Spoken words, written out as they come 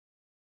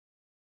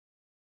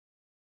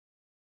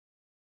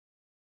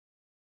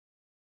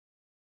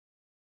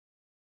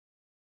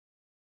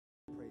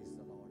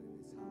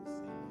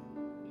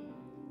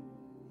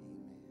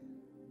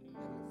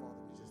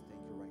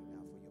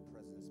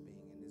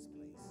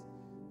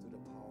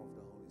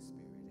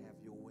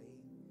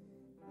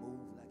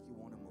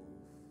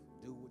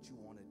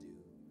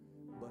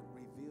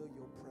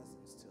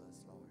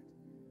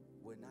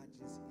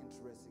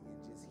interested in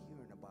just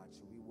hearing about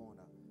you. We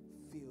want to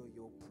feel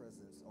your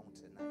presence on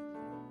tonight,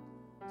 Lord.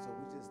 So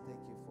we just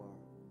thank you for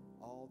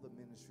all the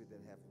ministry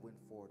that have went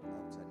forward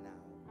up to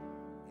now.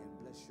 And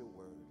bless your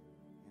word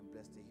and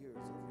bless the hearers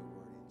of your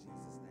word in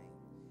Jesus' name.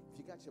 If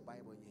you got your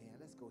Bible in your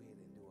hand, let's go ahead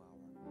and do our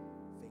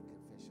faith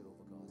confession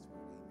over God's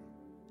word.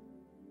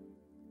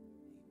 Amen.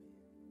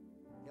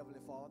 Amen.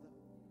 Heavenly Father,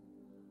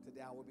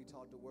 today I will be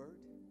taught the word.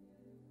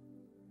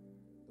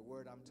 The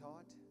word I'm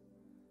taught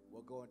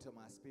will go into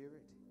my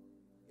spirit.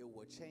 It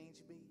will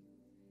change me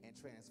and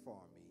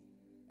transform me.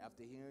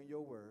 After hearing your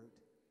word,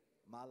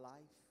 my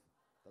life,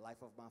 the life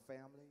of my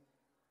family,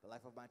 the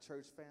life of my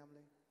church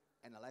family,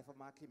 and the life of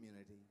my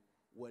community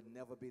would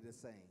never be the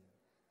same.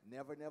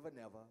 Never, never,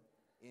 never.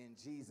 In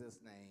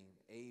Jesus' name,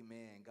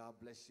 amen. God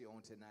bless you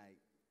on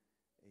tonight.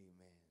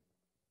 Amen.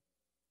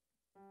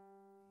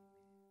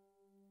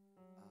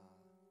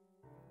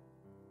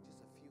 Just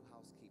a few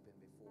housekeeping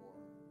before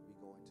we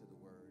go into the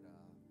word.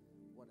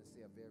 I want to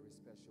say a very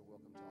special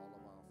welcome to all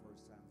of our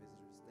first-time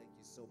visitors. Thank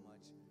you so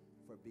much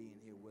for being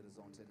here with us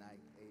on tonight.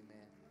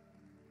 Amen.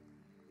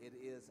 It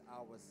is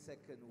our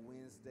second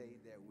Wednesday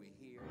that we're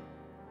here,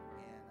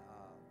 and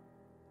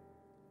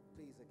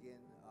please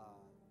again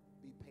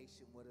be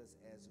patient with us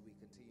as we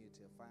continue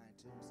to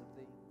fine-tune some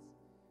things,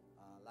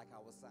 like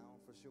our sound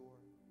for sure,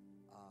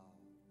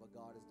 but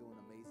God is doing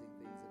amazing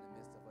things in the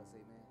midst of us,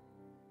 amen.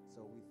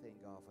 So we thank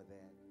God for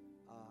that.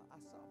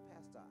 I saw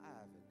Pastor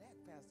Ivan, that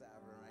Pastor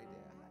Ivan right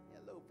there.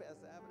 Hello,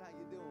 Pastor Ivan, how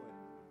you doing?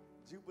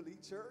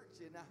 Jubilee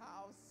Church in the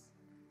house.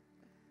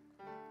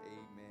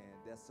 Amen.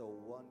 That's a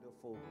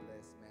wonderful,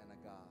 blessed man of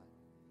God.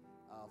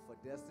 For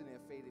Destiny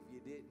and Faith, if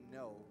you didn't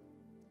know,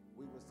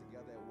 we was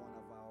together at one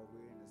of our,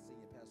 we're in the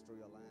Senior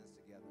Pastoral Alliance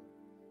together,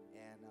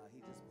 and he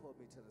just pulled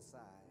me to the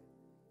side,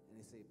 and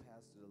he said,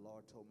 Pastor, the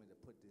Lord told me to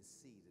put this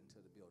seed into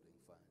the building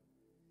fund.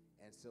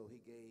 And so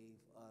he gave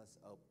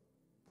us a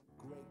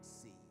great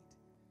seed.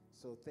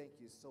 So thank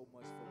you so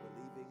much for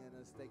believing in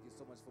us. Thank you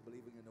so much for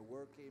believing in the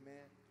work,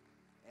 amen.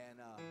 And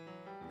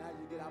now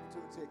you get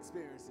opportunity to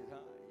experience it,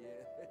 huh?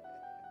 Yeah.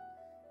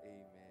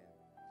 Amen.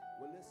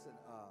 Well, listen,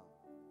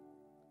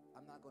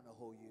 I'm not going to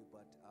hold you,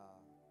 but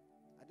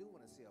I do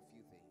want to say a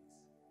few things,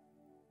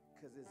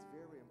 because it's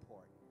very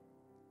important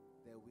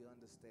that we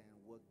understand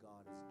what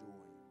God is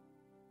doing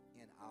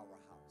in our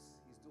house.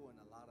 He's doing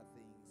a lot of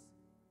things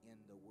in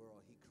the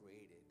world he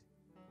created,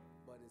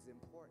 but it's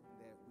important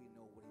that we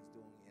know what he's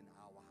doing in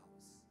our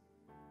house.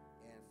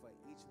 And for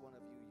each one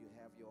of you, you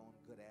have your own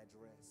good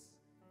address,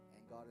 and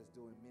God is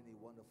doing many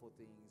wonderful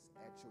things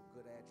at your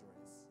good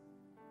address.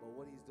 But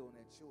what he's doing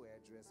at your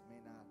address may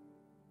not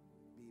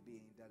be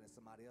being done at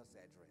somebody else's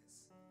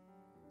address.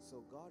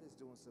 So God is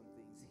doing some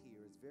things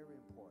here. It's very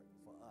important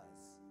for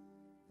us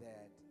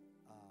that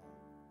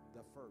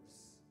the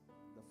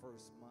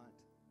first month,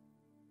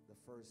 the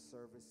first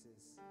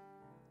services,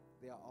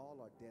 they all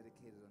are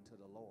dedicated unto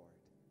the Lord.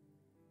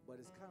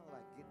 But it's kind of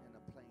like getting in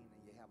a plane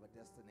and you have a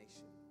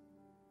destination.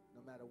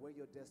 No matter where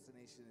your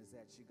destination is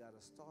at, you got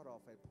to start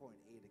off at point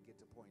A to get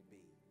to point B.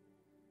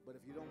 But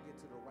if you don't get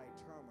to the right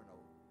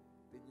terminal,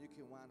 then you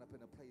can wind up in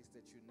a place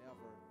that you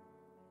never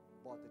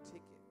bought the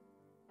ticket.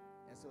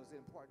 And so it's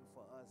important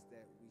for us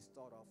that we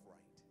start off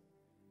right.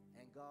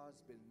 And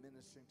God's been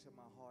ministering to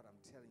my heart. I'm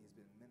telling you,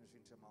 he's been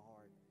ministering to my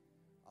heart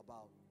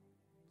about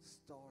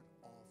start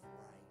off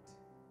right.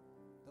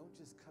 Don't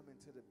just come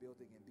into the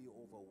building and be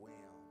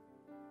overwhelmed,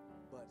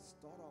 but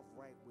start off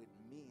right with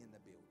me in the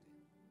building.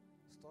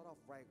 Start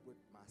off right with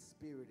my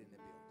spirit in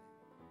the building.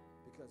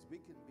 Because we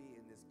can be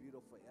in this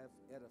beautiful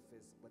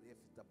edifice, but if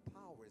the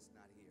power is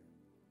not here,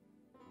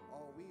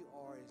 all we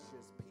are is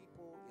just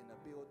people in a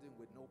building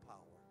with no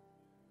power.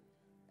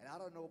 And I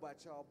don't know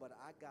about y'all, but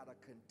I got to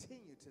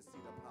continue to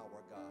see the power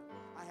of God.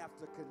 I have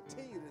to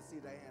continue to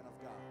see the hand of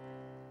God.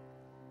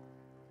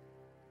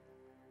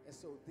 And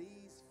so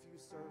these few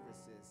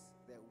services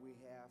that we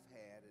have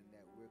had and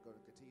that we're going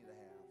to continue to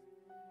have,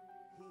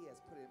 he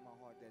has put in my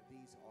heart that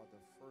these are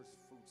the first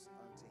fruits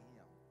unto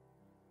him.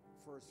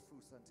 First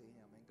fruits unto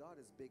him. And God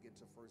is big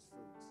into first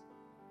fruits.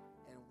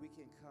 And we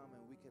can come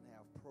and we can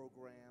have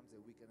programs,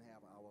 and we can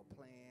have our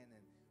plan,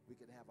 and we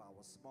can have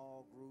our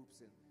small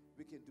groups, and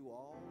we can do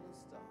all the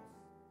stuff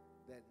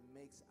that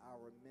makes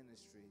our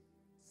ministry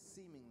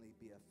seemingly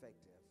be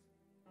effective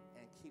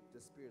and keep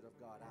the Spirit of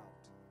God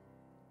out,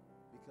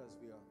 because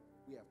we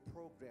have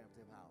programmed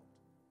him out.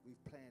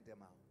 We've planned him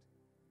out.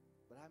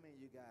 But how many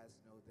of you guys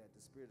know that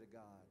the Spirit of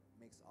God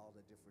makes all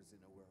the difference in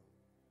the world?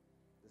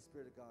 The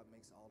Spirit of God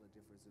makes all the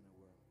difference in the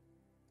world.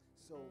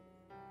 So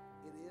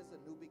it is a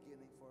new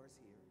beginning for us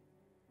here.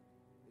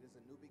 It is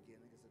a new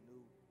beginning. It's a new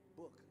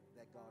book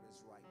that God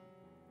is writing,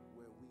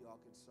 where we are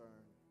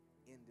concerned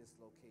in this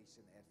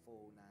location at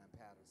 409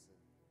 Patterson.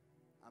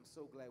 I'm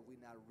so glad we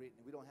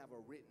don't have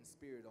a written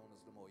spirit on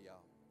us no more,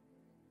 y'all.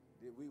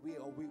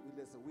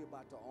 Listen, we're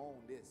about to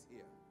own this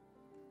here.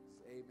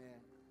 So, amen.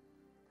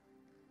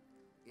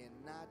 In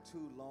not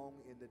too long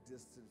in the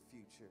distant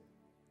future.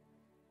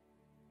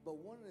 But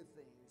one of the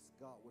things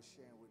God was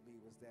sharing with me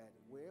was that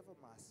wherever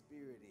my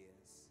spirit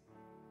is,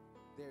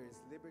 there is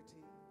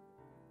liberty,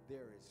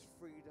 there is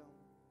freedom,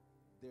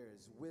 there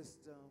is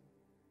wisdom,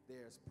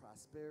 there is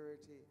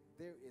prosperity,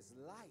 there is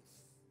life,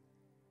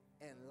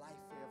 and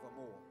life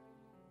forevermore.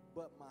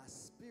 But my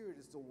spirit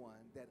is the one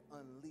that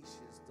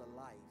unleashes the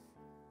life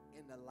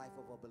in the life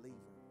of a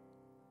believer.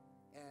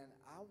 And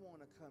I want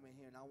to come in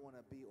here and I want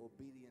to be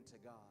obedient to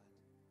God,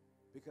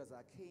 because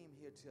I came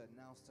here to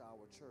announce to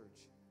our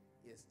church,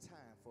 it's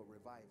time for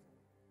revival.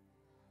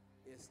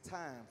 It's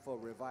time for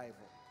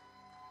revival.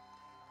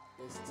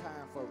 It's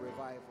time for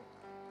revival.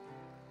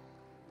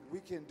 We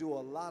can do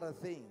a lot of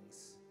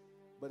things,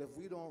 but if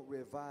we don't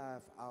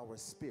revive our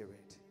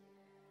spirit,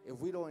 if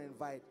we don't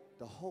invite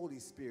the Holy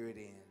Spirit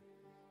in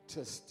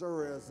to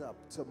stir us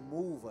up, to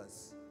move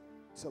us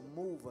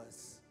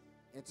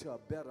into a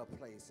better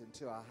place,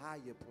 into a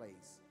higher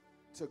place,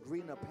 to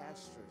greener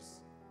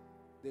pastures,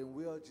 then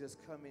we'll just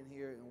come in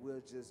here and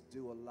we'll just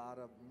do a lot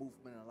of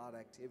movement and a lot of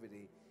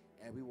activity,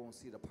 and we won't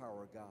see the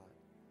power of God.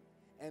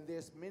 And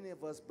there's many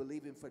of us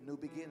believing for new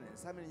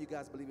beginnings. How many of you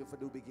guys believing for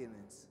new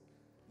beginnings?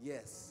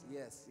 Yes.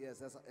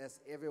 That's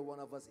every one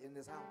of us in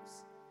this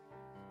house.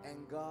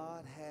 And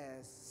God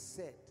has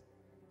set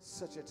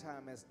such a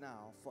time as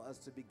now for us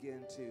to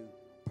begin to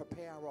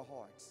prepare our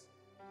hearts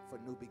for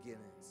new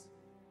beginnings.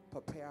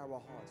 Prepare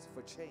our hearts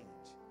for change.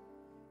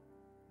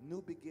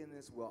 New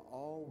beginnings will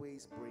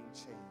always bring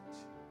change.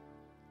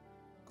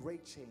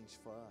 Great change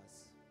for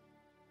us.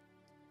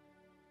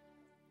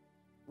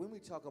 When we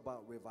talk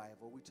about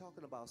revival, we're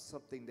talking about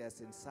something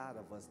that's inside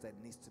of us that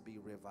needs to be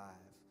revived.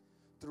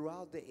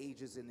 Throughout the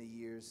ages and the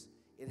years,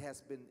 it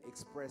has been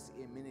expressed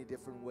in many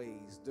different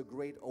ways. The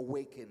great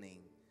awakening,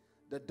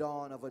 the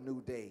dawn of a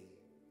new day,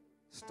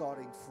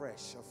 starting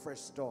fresh, a fresh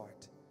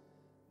start.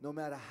 No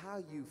matter how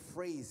you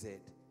phrase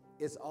it,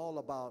 it's all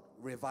about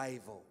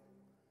revival.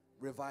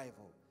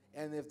 Revival.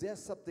 And if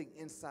there's something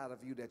inside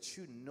of you that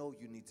you know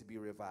you need to be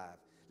revived,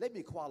 let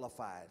me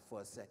qualify it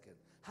for a second.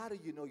 How do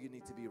you know you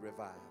need to be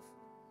revived?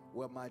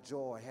 Well, my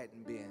joy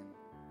hadn't been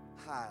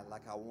high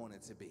like I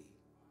wanted to be.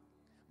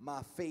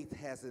 My faith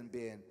hasn't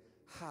been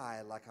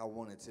high like I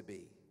wanted to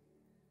be.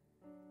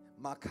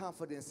 My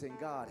confidence in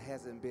God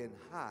hasn't been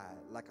high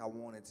like I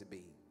wanted to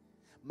be.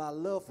 My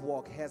love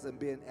walk hasn't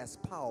been as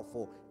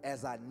powerful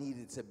as I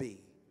needed to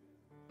be.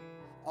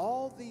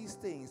 All these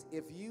things,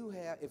 if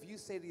you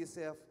say to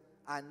yourself,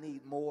 I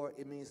need more,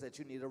 it means that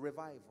you need a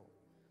revival.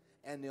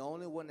 And the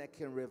only one that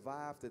can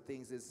revive the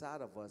things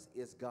inside of us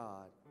is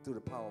God through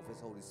the power of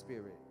His Holy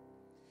Spirit.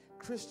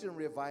 Christian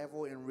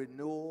revival and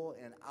renewal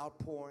and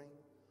outpouring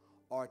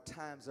are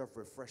times of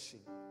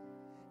refreshing.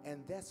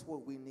 And that's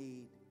what we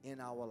need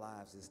in our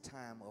lives, is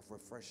time of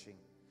refreshing.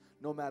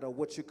 No matter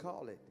what you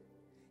call it.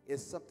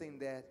 It's something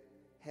that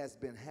has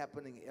been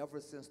happening ever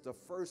since the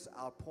first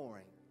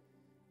outpouring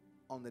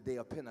on the day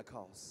of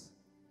Pentecost,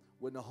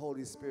 when the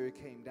Holy Spirit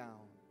came down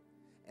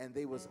and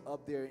they was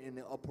up there in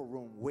the upper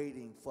room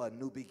waiting for a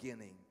new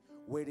beginning,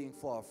 waiting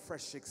for a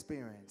fresh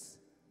experience.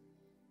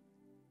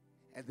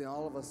 And then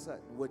all of a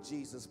sudden, what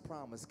Jesus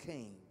promised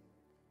came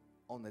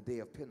on the day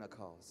of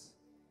Pentecost.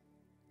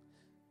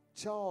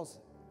 Charles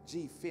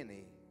G.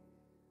 Finney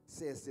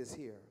says this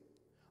here: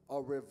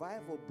 a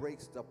revival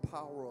breaks the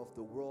power of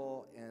the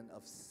world and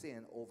of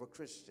sin over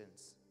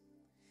Christians.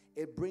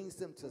 It brings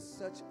them to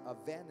such a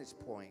vantage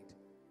point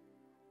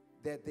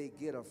that they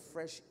get a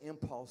fresh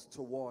impulse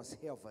towards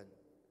heaven.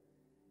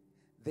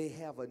 They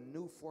have a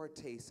new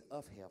foretaste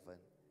of heaven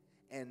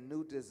and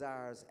new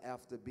desires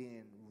after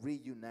being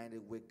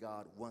reunited with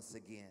God once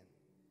again.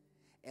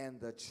 And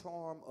the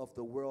charm of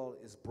the world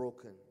is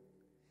broken,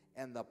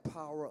 and the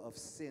power of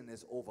sin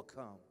is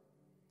overcome.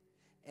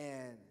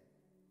 And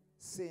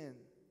sin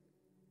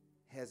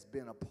has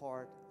been a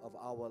part of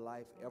our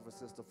life ever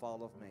since the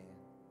fall of man.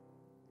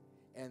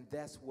 And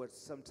that's what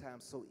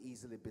sometimes so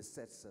easily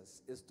besets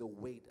us, is the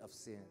weight of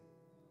sin.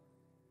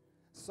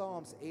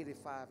 Psalms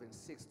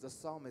 85:6, the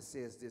psalmist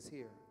says this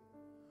here: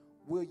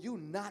 will you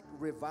not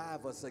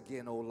revive us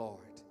again, O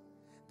Lord,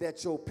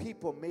 that your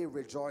people may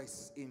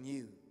rejoice in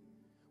you?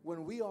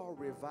 When we are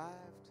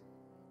revived,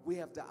 we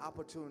have the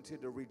opportunity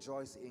to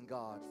rejoice in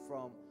God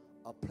from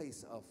a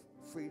place of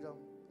freedom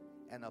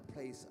and a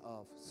place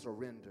of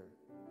surrender.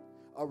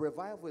 A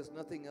revival is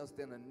nothing else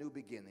than a new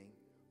beginning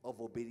of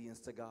obedience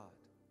to God.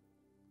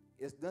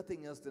 It's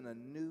nothing else than a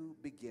new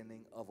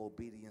beginning of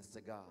obedience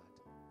to God.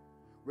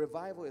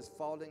 Revival is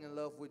falling in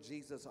love with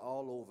Jesus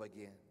all over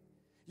again.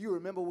 You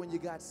remember when you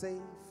got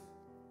saved?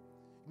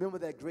 Remember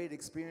that great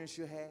experience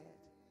you had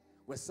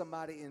where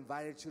somebody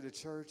invited you to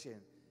church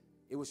and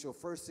it was your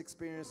first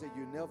experience and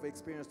you never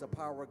experienced the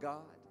power of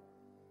God?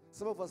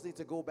 Some of us need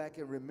to go back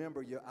and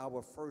remember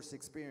our first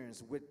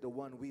experience with the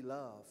one we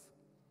love,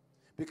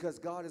 because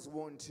God is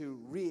wanting to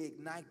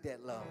reignite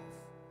that love,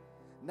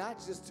 not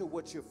just to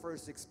what you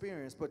first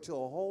experienced, but to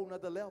a whole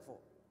nother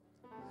level.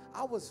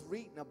 I was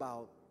reading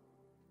about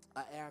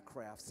an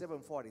aircraft,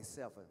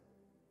 747.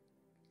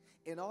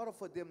 In order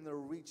for them to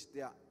reach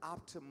their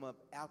optimum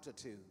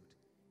altitude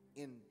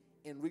in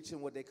reaching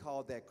what they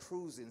call their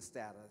cruising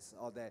status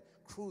or their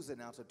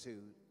cruising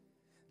altitude,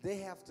 they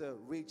have to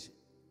reach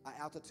an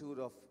altitude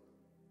of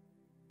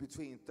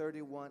between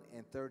 31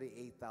 and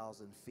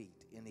 38,000 feet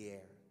in the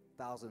air,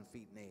 1,000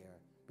 feet in the air,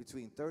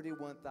 between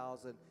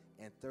 31,000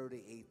 and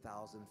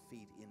 38,000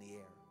 feet in the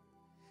air.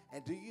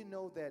 And do you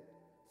know that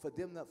for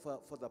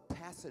the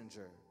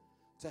passenger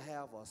to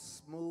have a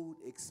smooth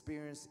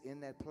experience in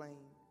that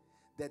plane,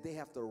 that they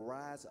have to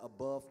rise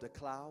above the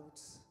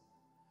clouds?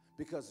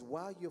 Because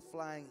while you're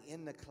flying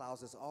in the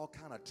clouds, there's all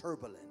kind of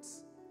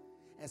turbulence.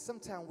 And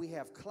sometimes we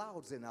have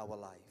clouds in our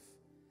life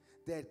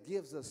that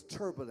gives us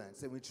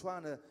turbulence, and we're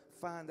trying to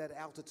find that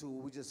altitude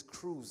where we're just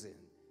cruising,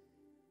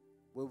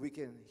 where we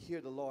can hear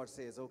the Lord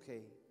says,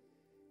 okay,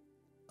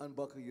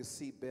 unbuckle your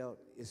seatbelt.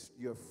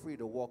 You're free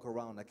to walk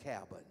around the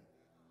cabin.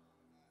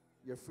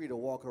 You're free to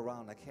walk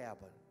around the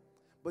cabin.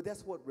 But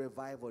that's what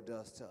revival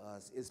does to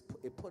us.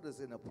 It puts us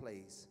in a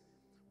place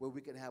where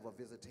we can have a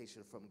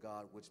visitation from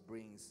God, which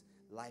brings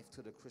life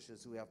to the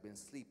Christians who have been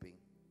sleeping.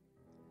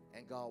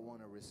 And God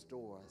wants to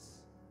restore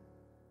us.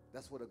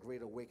 That's what a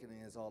great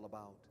awakening is all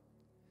about.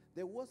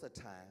 There was a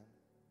time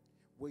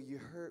where you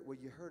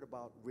heard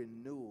about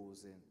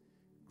renewals and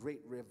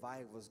great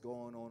revivals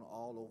going on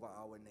all over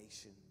our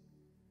nation.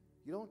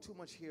 You don't too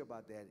much hear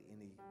about that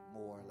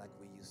anymore like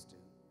we used to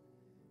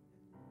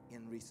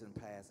in recent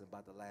past,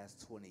 about the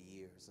last 20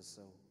 years or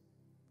so.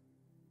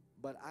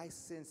 But I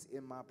sense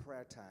in my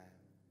prayer time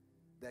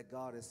that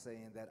God is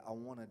saying that I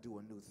want to do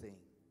a new thing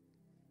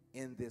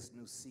in this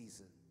new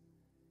season,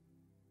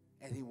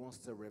 and he wants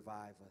to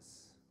revive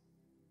us.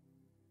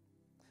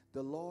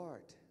 The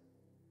Lord,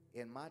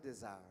 in my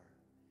desire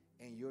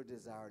and your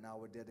desire and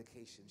our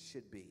dedication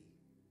should be,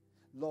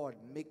 Lord,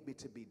 make me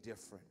to be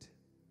different.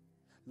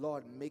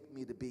 Lord, make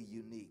me to be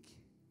unique.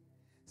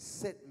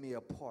 Set me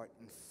apart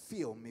and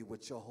fill me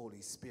with your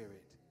Holy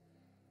Spirit.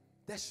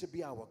 That should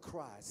be our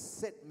cry.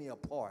 Set me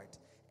apart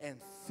and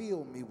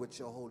fill me with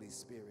your Holy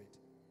Spirit.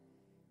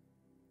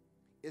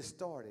 It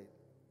started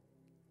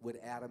with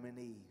Adam and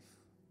Eve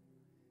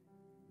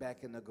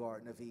back in the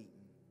Garden of Eden.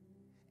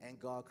 And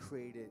God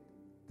created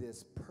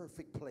this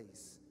perfect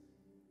place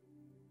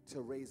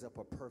to raise up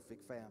a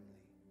perfect family.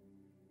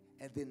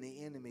 And then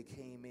the enemy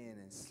came in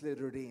and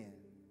slithered in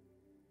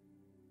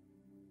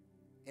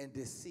and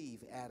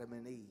deceived Adam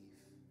and Eve.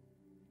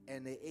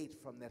 And they ate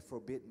from that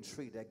forbidden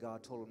tree that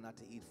God told them not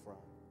to eat from.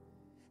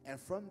 And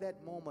from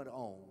that moment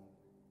on,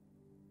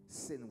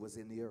 sin was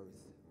in the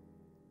earth.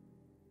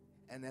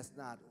 And that's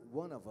not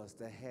one of us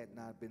that had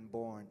not been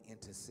born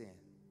into sin.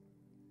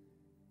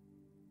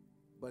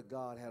 But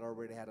God had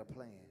already had a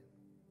plan.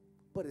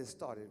 But it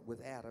started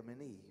with Adam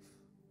and Eve.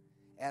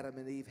 Adam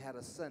and Eve had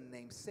a son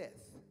named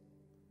Seth.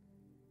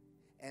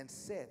 And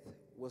Seth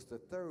was the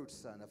third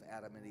son of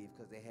Adam and Eve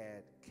because they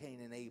had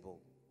Cain and Abel.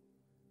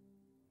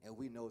 And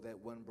we know that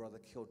one brother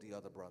killed the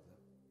other brother.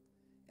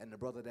 And the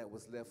brother that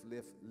was left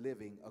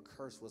living, a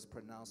curse was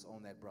pronounced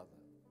on that brother.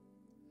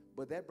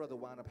 But that brother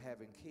wound up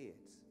having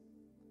kids.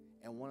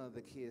 And one of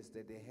the kids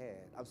that they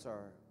had,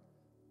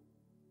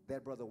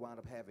 that brother wound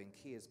up having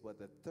kids, but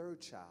the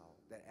third child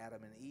that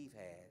Adam and Eve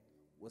had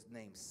was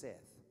named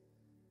Seth.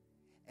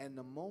 And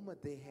the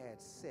moment they had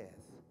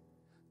Seth,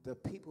 the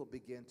people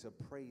began to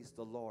praise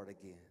the Lord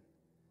again.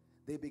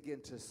 They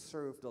began to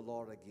serve the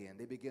Lord again.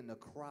 They began to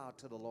cry out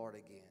to the Lord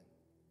again.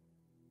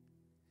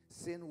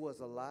 Sin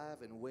was alive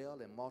and well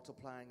and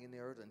multiplying in the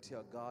earth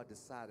until God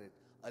decided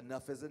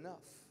enough is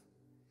enough.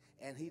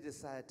 And he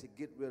decided to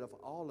get rid of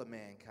all of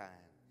mankind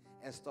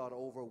and start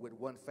over with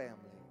one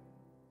family.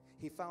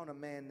 He found a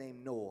man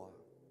named Noah.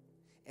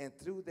 And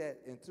through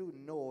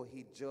Noah,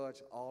 he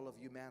judged all of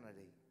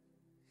humanity.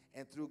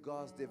 And through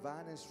God's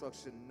divine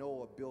instruction,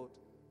 Noah built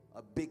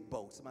a big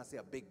boat. Somebody say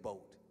a big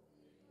boat.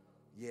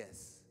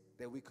 Yes,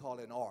 that we call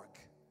an ark.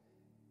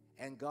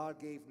 And God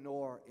gave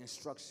Noah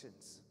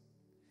instructions.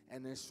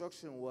 And the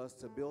instruction was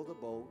to build a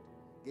boat,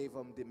 gave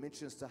him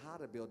dimensions to how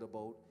to build a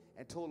boat,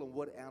 and told him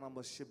what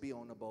animals should be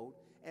on the boat,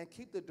 and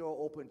keep the door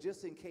open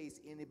just in case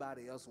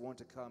anybody else want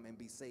to come and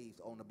be saved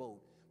on the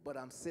boat. But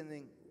I'm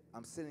sending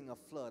a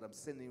flood, I'm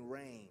sending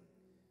rain.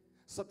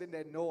 Something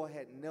that Noah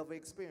had never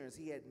experienced.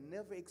 He had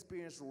never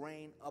experienced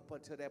rain up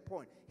until that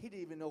point. He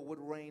didn't even know what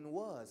rain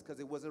was because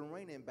it wasn't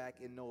raining back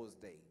in Noah's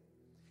day.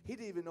 He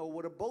didn't even know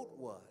what a boat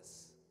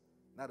was.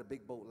 Not a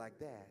big boat like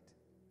that.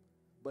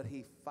 But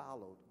he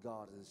followed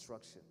God's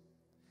instruction.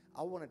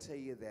 I want to tell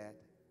you that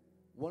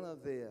one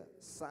of the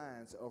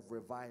signs of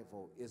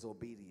revival is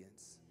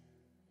obedience.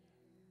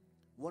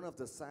 One of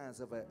the signs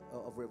of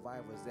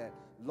revival is that,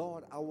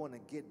 Lord, I want to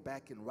get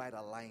back in right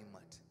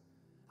alignment.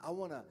 I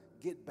want to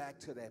get back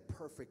to that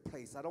perfect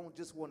place. I don't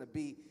just want to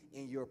be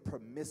in your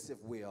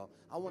permissive will.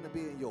 I want to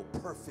be in your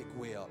perfect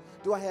will.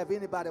 Do I have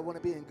anybody that want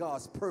to be in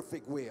God's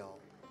perfect will?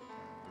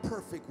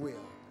 Perfect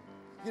will.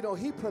 You know,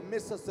 he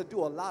permits us to do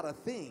a lot of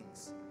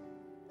things.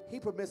 He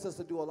permits us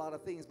to do a lot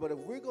of things, but if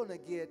we're going to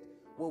get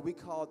what we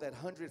call that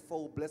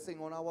 100-fold blessing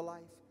on our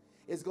life,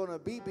 It's going to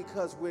be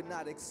because we're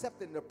not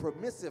accepting the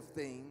permissive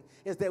thing,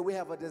 is that we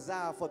have a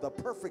desire for the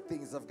perfect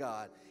things of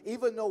God.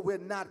 Even though we're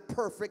not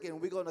perfect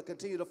and we're going to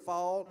continue to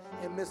fall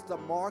and miss the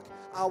mark,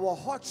 our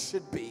heart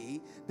should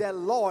be that,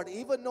 Lord,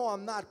 even though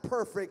I'm not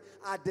perfect,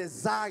 I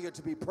desire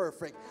to be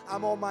perfect.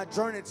 I'm on my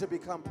journey to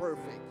become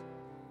perfect.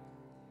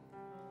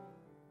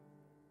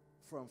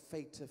 From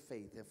faith to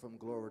faith and from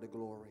glory to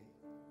glory.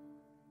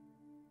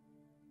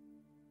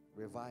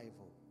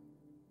 Revival.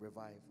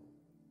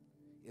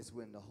 It's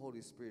when the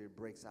Holy Spirit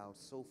breaks out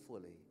so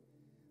fully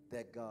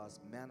that God's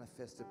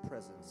manifested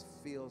presence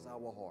fills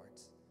our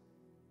hearts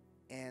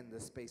and the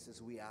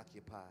spaces we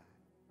occupy.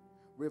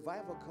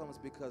 Revival comes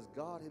because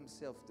God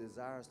himself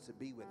desires to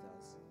be with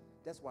us.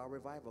 That's why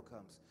revival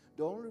comes.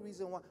 The only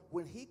reason why,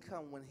 when he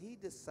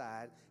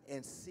decide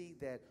and see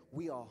that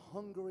we are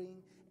hungering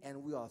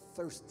and we are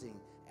thirsting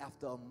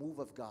after a move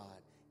of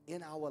God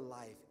in our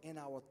life, in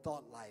our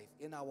thought life,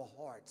 in our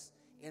hearts,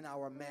 in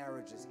our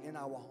marriages, in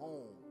our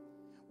home,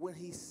 when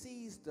he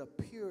sees the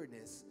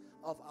pureness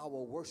of our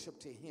worship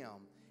to him,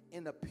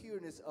 in the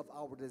pureness of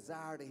our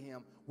desire to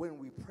him, when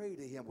we pray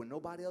to him, when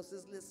nobody else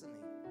is listening,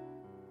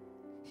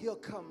 he'll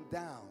come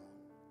down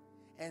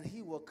and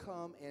he will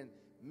come and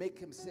make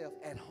himself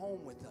at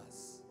home with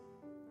us.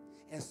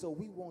 And so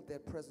we want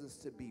that presence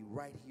to be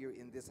right here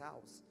in this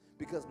house,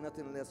 because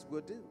nothing less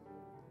will do.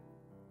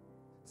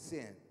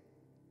 Sin.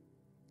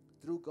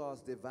 Through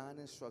God's divine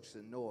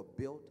instruction, Noah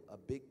built a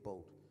big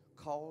boat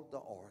called the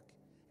ark.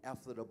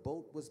 After the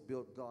boat was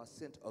built, God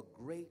sent a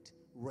great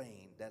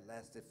rain that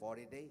lasted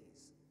 40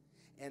 days.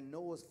 And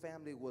Noah's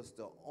family was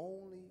the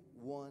only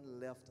one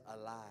left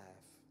alive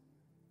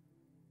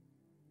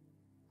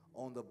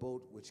on the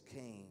boat, which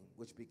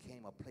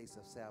became a place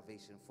of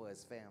salvation for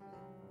his family.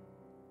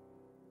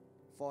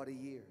 40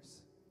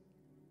 years,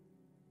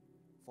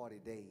 40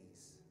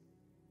 days,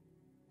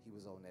 he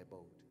was on that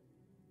boat.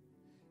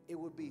 It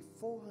would be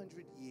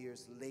 400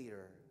 years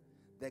later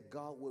that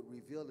God would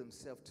reveal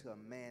himself to a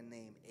man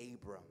named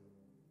Abram.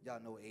 Y'all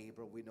know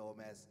Abram. We know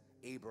him as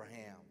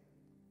Abraham.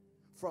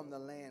 From the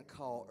land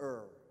called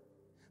Ur.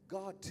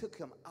 God took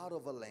him out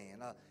of a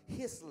land,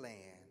 his land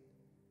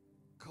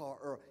called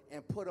Ur,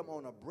 and put him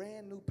on a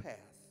brand new path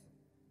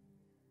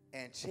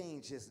and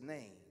changed his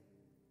name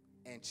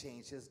and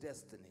changed his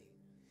destiny.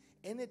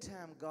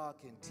 Anytime God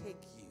can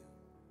take you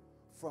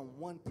from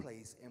one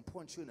place and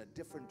point you in a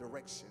different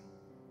direction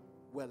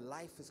where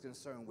life is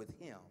concerned with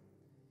him,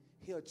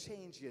 he'll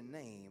change your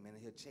name and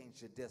he'll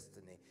change your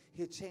destiny.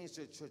 He'll change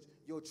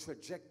your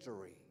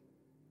trajectory.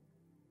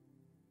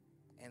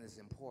 And it's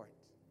important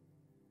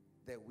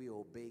that we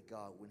obey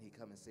God when he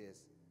comes and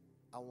says,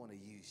 I want to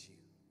use you.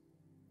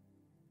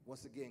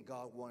 Once again,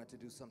 God wanted to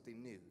do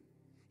something new.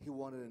 He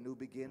wanted a new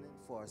beginning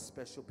for a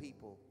special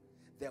people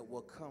that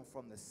will come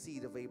from the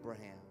seed of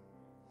Abraham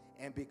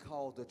and be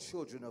called the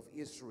children of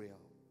Israel,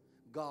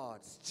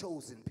 God's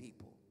chosen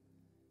people.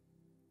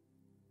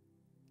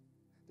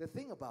 The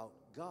thing about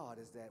God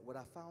is that what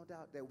I found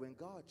out, that when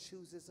God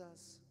chooses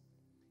us,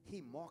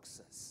 he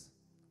marks us.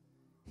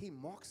 He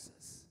marks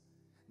us.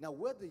 Now,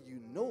 whether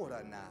you know it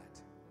or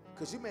not,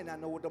 because you may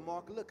not know what the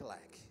mark look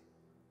like.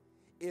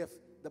 If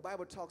the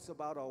Bible talks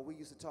about, or we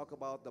used to talk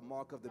about the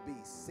mark of the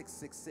beast,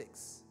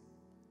 666.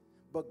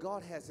 But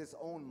God has his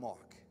own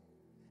mark,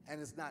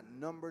 and it's not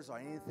numbers or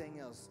anything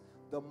else.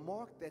 The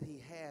mark that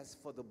he has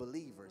for the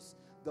believers,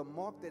 the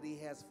mark that he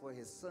has for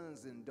his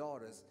sons and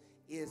daughters,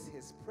 is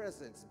his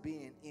presence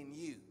being in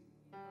you.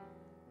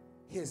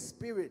 His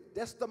spirit,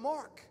 that's the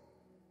mark.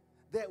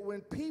 That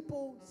when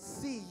people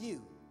see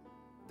you,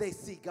 they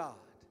see God.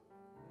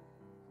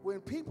 When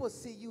people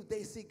see you,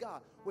 they see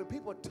God. When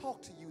people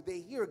talk to you, they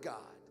hear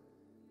God.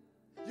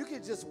 You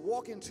can just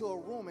walk into a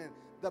room and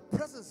the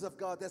presence of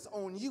God that's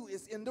on you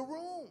is in the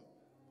room.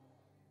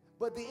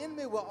 But the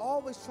enemy will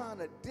always trying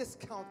to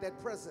discount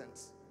that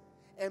presence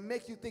and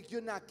make you think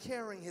you're not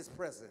carrying his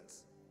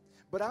presence.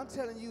 But I'm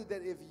telling you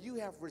that if you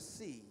have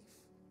received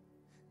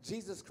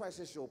Jesus Christ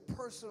as your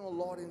personal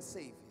Lord and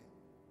Savior,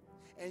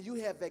 and you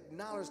have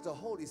acknowledged the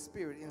Holy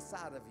Spirit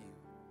inside of you,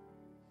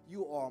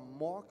 you are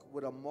marked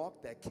with a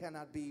mark that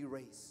cannot be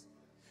erased.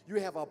 You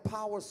have a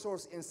power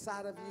source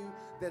inside of you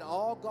that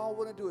all God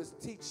want to do is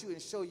teach you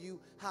and show you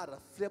how to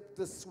flip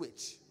the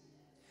switch.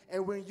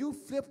 And when you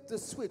flip the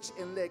switch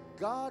and let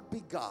God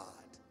be God,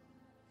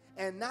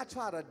 and not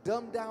try to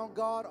dumb down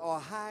God or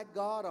hide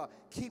God or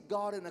keep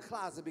God in the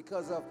closet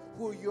because of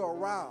who you're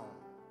around,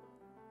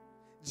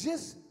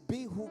 just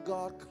be who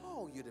God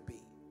called you to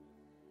be.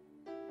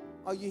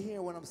 Are you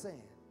hearing what I'm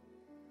saying?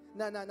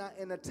 Now,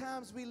 in the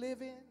times we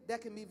live in,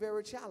 that can be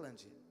very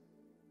challenging.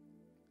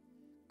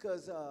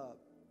 Because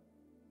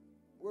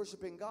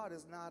worshiping God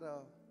is not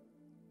a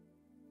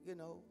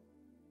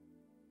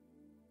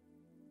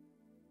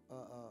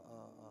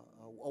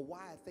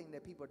wide thing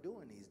that people are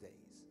doing these days.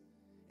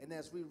 And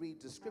as we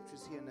read the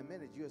scriptures here in a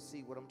minute, you'll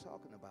see what I'm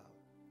talking about.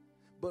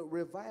 But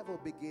revival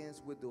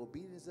begins with the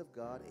obedience of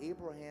God.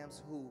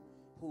 Abraham's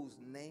whose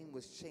name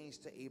was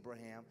changed to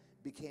Abraham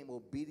became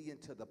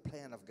obedient to the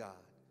plan of God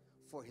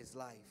for his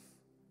life.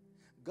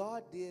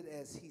 God did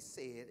as he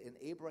said. In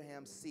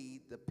Abraham's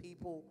seed, the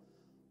people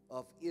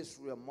of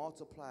Israel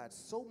multiplied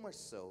so much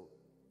so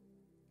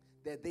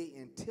that they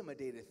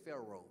intimidated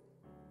Pharaoh,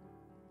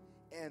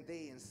 and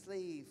they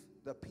enslaved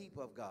the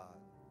people of God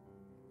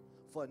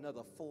for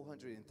another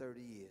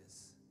 430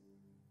 years.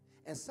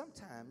 And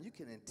sometimes you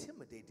can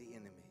intimidate the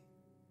enemy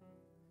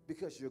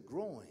because you're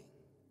growing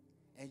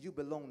and you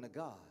belong to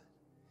God.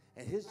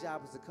 And his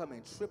job is to come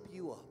and trip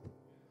you up,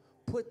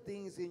 put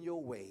things in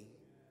your way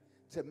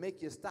to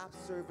make you stop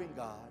serving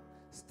God,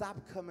 stop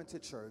coming to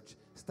church,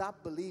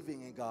 stop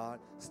believing in God,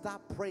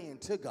 stop praying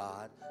to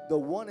God, the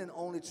one and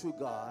only true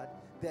God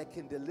that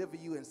can deliver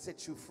you and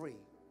set you free.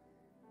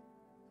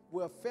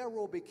 Well,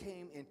 Pharaoh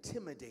became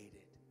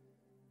intimidated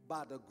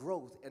by the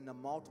growth and the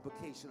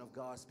multiplication of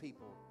God's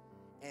people,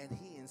 and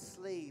he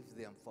enslaved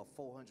them for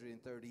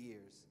 430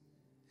 years.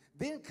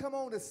 Then come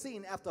on the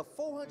scene, after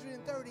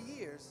 430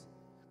 years,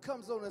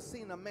 comes on the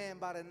scene a man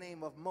by the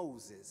name of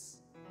Moses.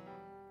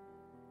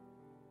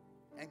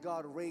 And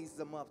God raised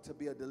them up to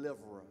be a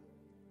deliverer.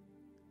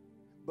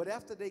 But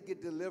after they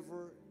get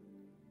delivered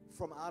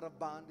from out of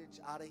bondage,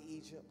 out of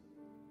Egypt,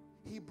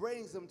 he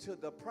brings them to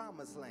the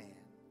promised land,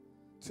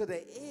 to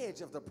the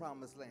edge of the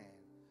promised land.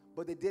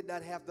 But they did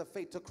not have the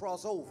faith to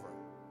cross over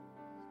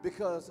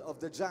because of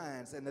the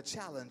giants and the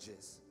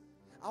challenges.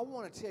 I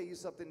want to tell you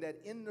something, that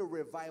in the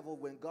revival,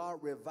 when God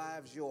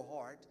revives your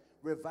heart,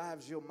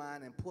 revives your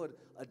mind, and put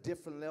a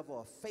different level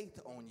of faith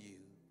on you,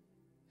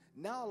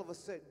 now all of a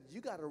sudden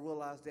you got to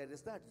realize that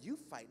it's not you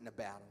fighting the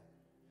battle.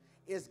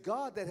 It's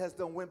God that has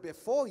done went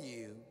before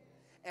you.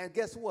 And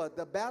guess what?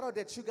 The battle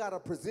that you got to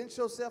present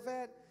yourself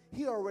at,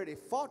 he already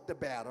fought the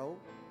battle,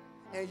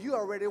 and you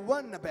already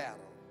won the battle.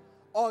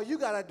 All you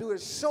got to do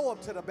is show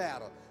up to the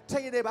battle. Tell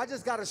your neighbor, I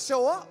just got to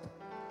show up.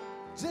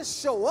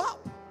 Just show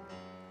up.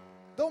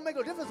 Don't make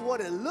no difference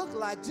what it looked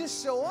like.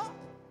 Just show up.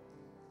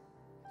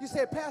 You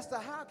say, Pastor,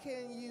 how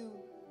can you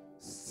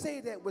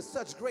say that with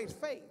such great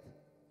faith?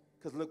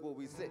 Because look what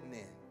we're sitting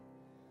in.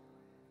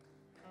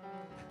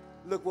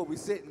 Look what we're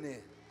sitting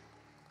in.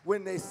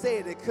 When they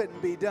said it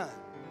couldn't be done.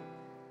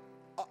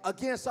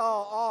 Against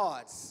all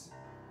odds,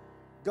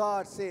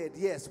 God said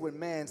yes when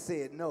man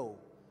said no.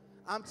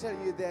 I'm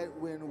telling you that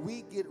when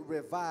we get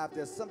revived,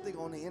 there's something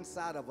on the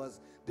inside of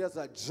us. There's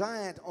a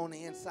giant on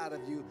the inside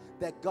of you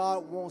that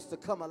God wants to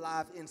come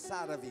alive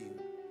inside of you.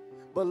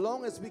 But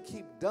long as we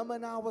keep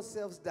dumbing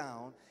ourselves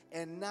down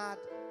and not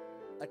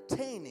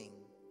attaining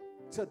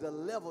to the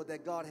level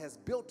that God has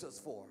built us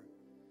for,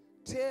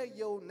 tell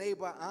your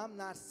neighbor, I'm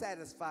not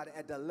satisfied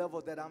at the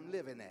level that I'm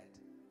living at.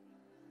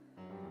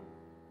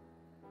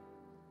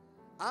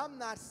 I'm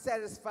not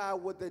satisfied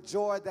with the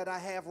joy that I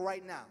have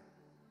right now.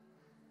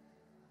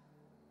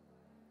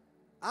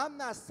 I'm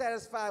not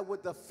satisfied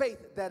with the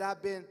faith that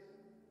I've been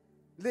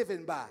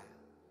living by.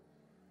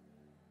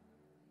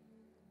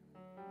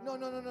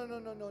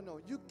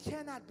 No. You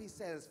cannot be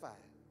satisfied.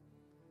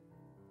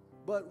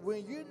 But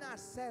when you're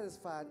not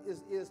satisfied,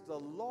 it's the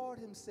Lord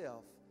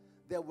himself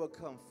that will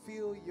come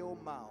fill your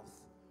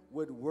mouth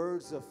with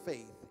words of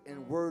faith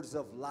and words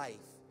of life.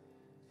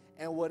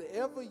 And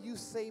whatever you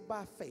say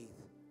by faith,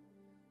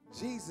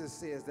 Jesus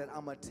says that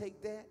I'm going to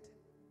take that,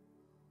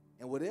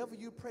 and whatever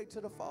you pray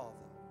to the Father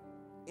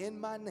in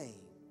my name,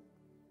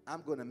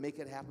 I'm going to make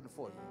it happen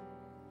for you.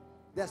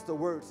 That's the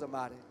word,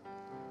 somebody.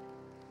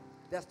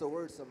 That's the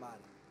word,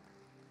 somebody.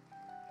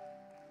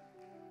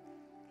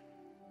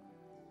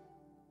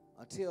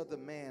 Until the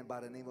man by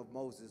the name of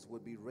Moses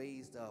would be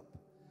raised up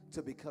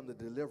to become the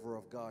deliverer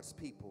of God's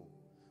people,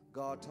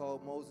 God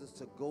told Moses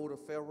to go to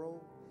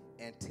Pharaoh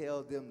and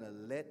tell them to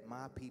let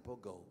my people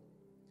go.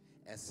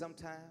 And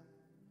sometimes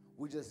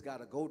we just got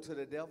to go to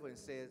the devil and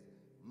say,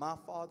 my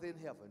Father in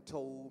heaven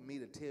told me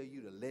to tell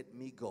you to let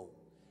me go.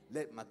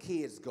 Let my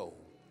kids go.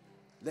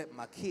 Let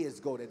my kids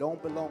go. They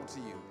don't belong to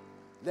you.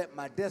 Let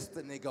my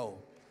destiny go.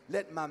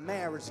 Let my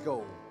marriage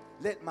go.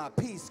 Let my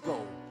peace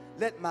go.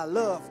 Let my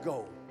love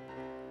go.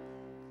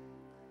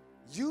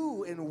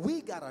 You and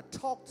we got to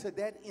talk to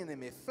that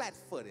enemy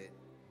flat-footed.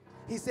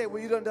 He said,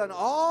 when you done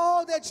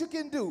all that you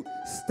can do,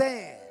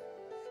 stand.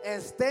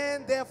 And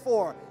stand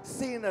therefore,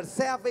 seeing the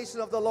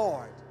salvation of the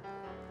Lord.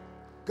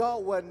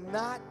 God will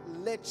not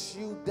let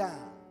you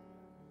down.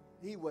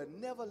 He will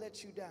never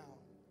let you down.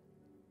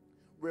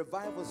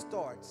 Revival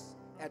starts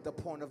at the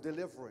point of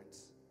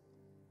deliverance.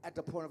 At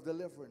the point of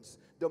deliverance.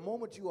 The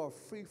moment you are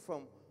free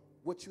from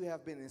what you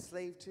have been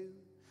enslaved to,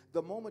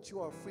 the moment you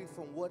are free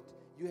from what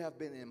you have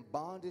been in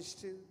bondage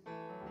to,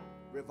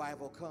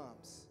 revival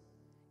comes.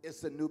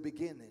 It's a new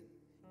beginning.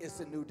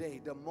 It's a new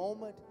day. The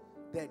moment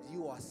that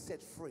you are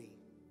set free.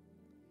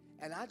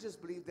 And I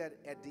just believe that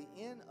at the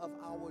end of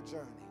our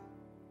journey,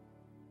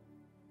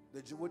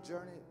 what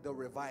journey? The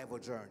revival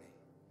journey.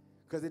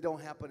 Because it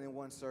don't happen in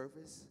one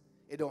service.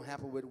 It don't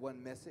happen with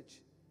one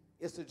message.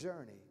 It's a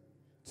journey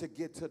to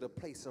get to the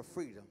place of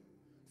freedom.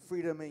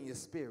 Freedom in your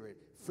spirit.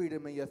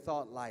 Freedom in your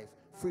thought life.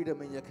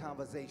 Freedom in your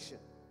conversation.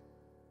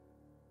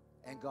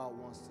 And God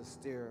wants to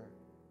stir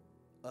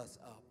us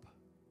up.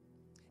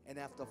 And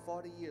after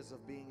 40 years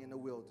of being in the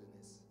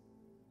wilderness,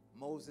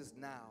 Moses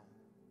now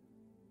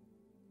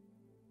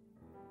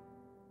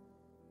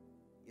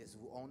is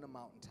on the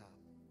mountaintop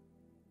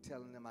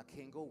telling them, I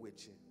can't go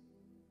with you,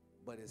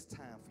 but it's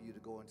time for you to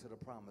go into the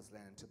promised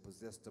land and to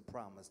possess the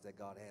promise that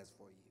God has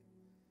for you.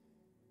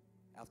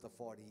 After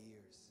 40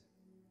 years,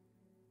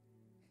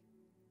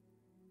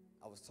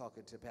 I was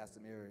talking to Pastor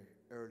Mary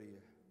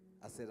earlier.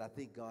 I said, I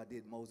think God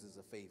did Moses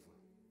a favor.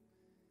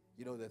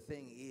 You know, the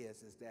thing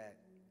is that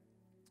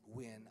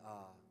when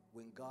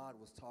God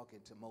was talking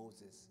to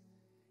Moses,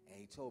 and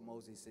he told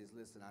Moses, he says,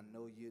 listen, I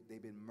know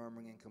they've been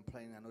murmuring and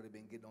complaining. I know they've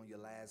been getting on your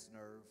last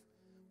nerve.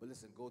 But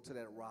listen, go to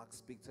that rock,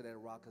 speak to that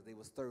rock, because they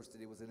was thirsty.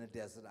 They was in the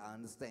desert, I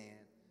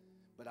understand.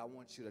 But I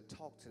want you to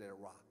talk to that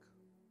rock.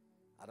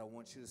 I don't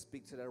want you to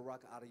speak to that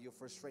rock out of your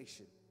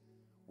frustration.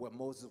 Where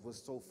Moses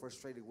was so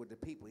frustrated with the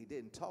people, he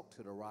didn't talk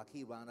to the rock.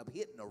 He wound up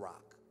hitting the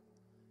rock.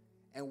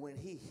 And when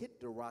he hit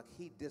the rock,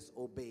 he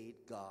disobeyed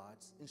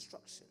God's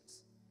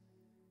instructions.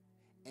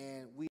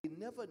 And we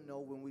never know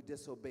when we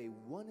disobey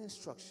one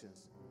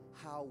instructions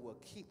how it will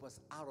keep us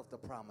out of the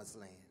promised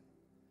land.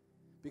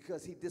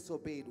 Because he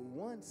disobeyed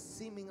one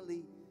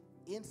seemingly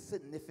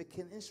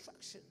insignificant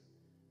instruction.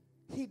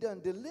 He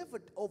done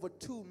delivered over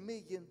 2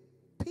 million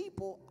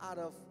people out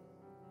of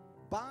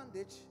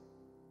bondage.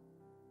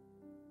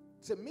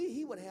 To me,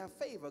 he would have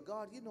favor.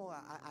 God, you know,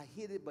 I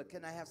hit it, but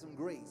can I have some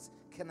grace?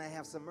 Can I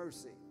have some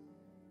mercy?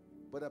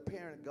 But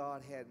apparently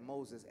God had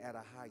Moses at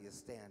a higher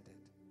standard.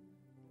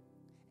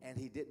 And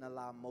he didn't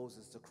allow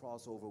Moses to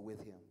cross over with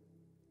him,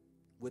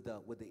 with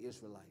the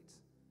Israelites.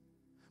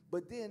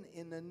 But then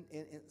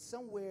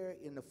somewhere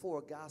in the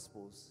 4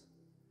 Gospels,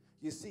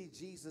 you see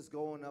Jesus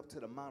going up to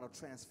the Mount of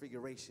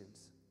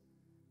Transfigurations.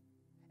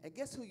 And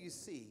guess who you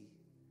see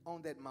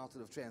on that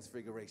mountain of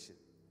transfiguration?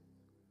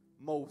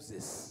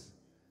 Moses.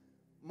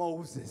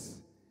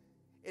 Moses.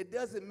 It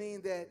doesn't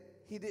mean that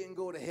he didn't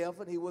go to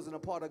heaven. He wasn't a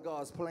part of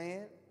God's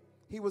plan.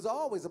 He was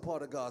always a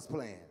part of God's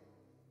plan.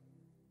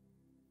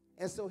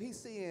 And so he's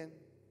seeing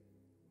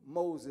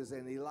Moses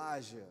and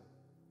Elijah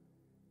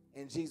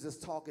and Jesus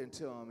talking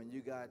to him, and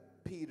you got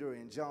Peter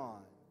and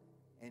John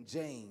and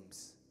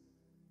James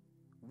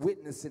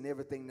witnessing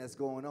everything that's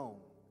going on.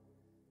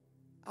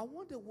 I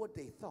wonder what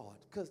they thought,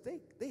 because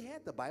they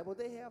had the Bible.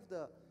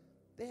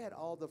 They had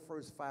all the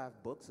first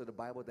 5 books of the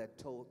Bible that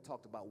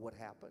talked about what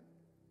happened.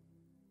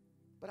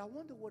 But I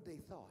wonder what they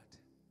thought.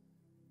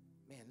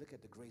 Man, look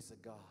at the grace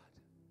of God.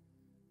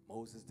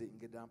 Moses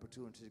didn't get the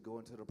opportunity to go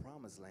into the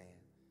promised land.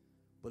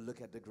 But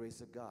look at the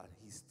grace of God.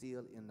 He's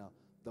still in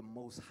the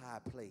most high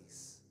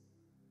place.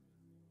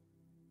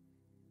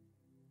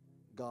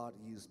 God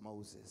used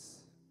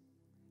Moses.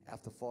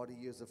 After 40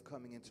 years of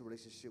coming into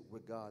relationship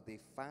with God, they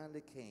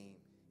finally came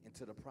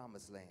into the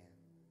promised land.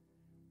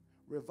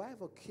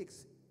 Revival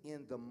kicks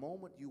in the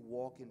moment you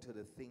walk into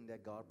the thing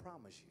that God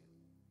promised you.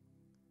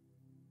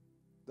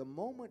 The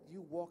moment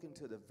you walk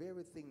into the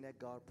very thing that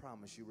God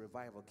promised you,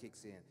 revival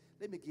kicks in.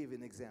 Let me give you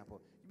an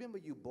example. You remember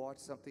you bought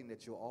something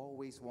that you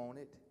always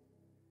wanted,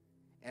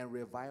 and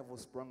revival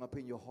sprung up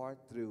in your heart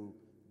through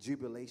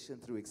jubilation,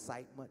 through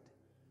excitement?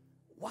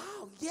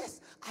 Wow,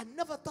 yes, I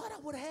never thought I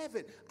would have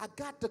it. I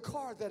got the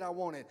car that I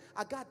wanted.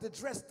 I got the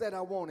dress that I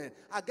wanted.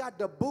 I got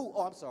the boot.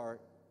 Oh, I'm sorry.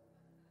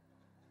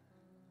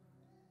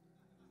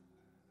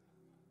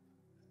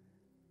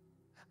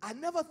 I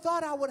never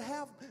thought I would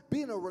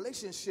be in a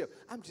relationship.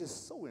 I'm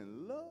just so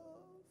in love.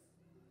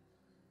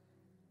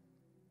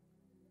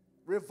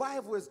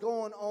 Revival is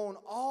going on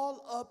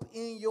all up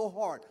in your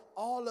heart,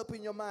 all up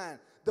in your mind.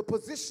 The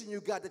position you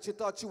got that you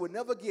thought you would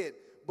never get,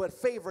 but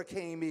favor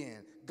came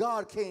in.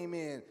 God came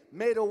in,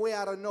 made a way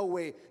out of no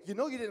way. You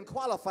know you didn't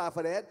qualify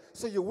for that,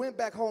 so you went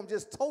back home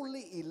just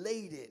totally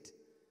elated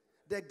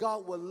that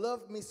God would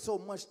love me so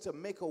much to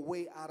make a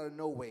way out of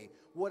no way.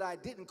 What I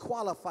didn't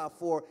qualify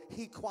for,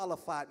 he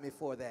qualified me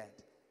for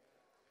that.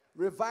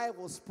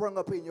 Revival sprung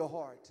up in your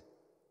heart.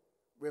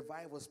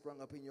 Revival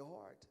sprung up in your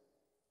heart.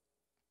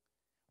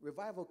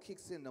 Revival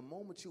kicks in the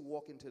moment you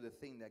walk into the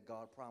thing that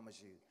God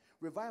promised you.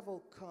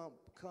 Revival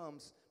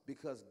comes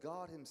because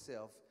God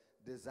himself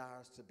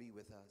desires to be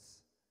with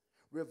us.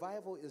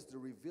 Revival is the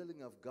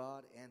revealing of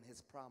God and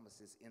his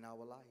promises in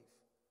our life.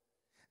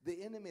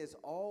 The enemy is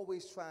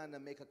always trying to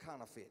make a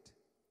counterfeit,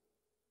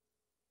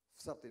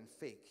 something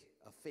fake,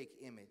 a fake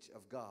image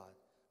of God,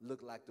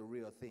 look like the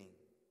real thing,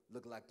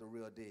 look like the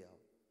real deal.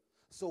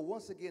 So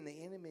once again,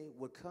 the enemy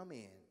would come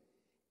in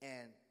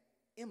and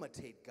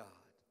imitate God,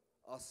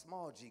 a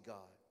small g God,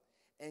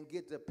 and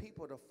get the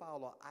people to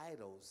follow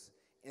idols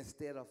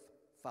instead of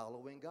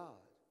following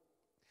God.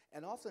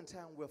 And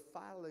oftentimes we're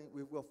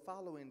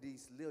following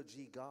these little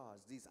g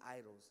gods, these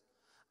idols.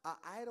 An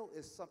idol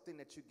is something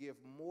that you give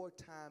more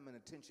time and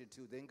attention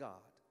to than God.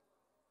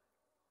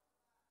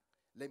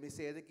 Let me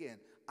say it again.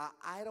 An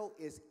idol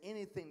is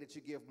anything that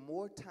you give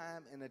more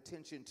time and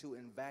attention to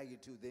and value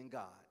to than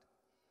God.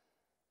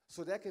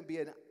 So that can be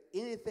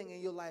anything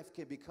in your life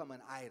can become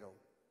an idol.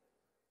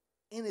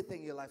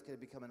 Anything in your life can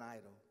become an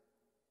idol.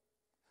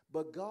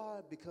 But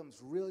God becomes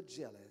real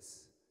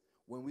jealous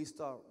when we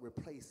start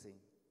replacing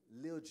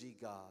little g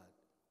God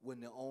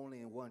with the only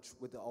and one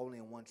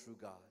true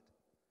God.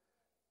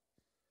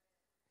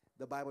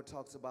 The Bible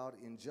talks about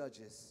in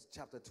Judges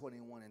chapter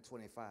 21 and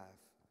 25.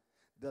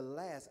 The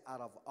last out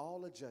of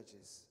all the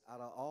Judges, out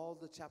of all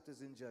the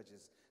chapters in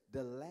Judges,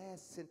 the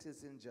last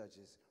sentence in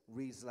Judges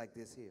reads like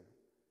this here.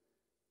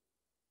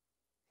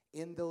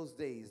 In those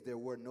days there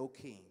were no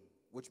king,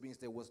 which means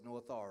there was no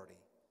authority.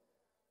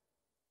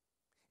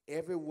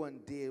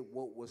 Everyone did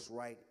what was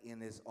right in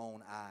his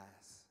own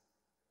eyes.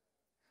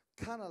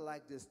 Kind of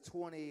like this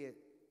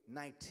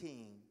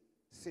 2019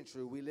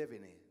 century we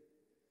living in.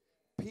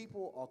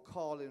 People are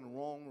calling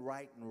wrong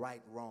right and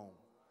right wrong.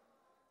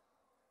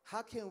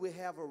 How can we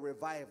have a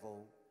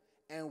revival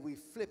and we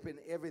flipping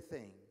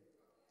everything?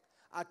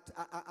 I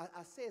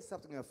said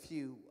something a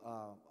few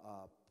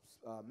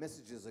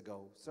messages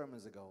ago,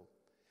 sermons ago,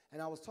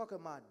 and I was talking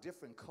about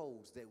different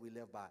codes that we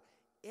live by.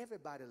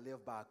 Everybody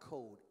live by a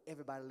code.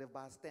 Everybody live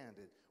by a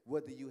standard.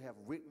 Whether you have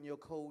written your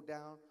code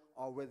down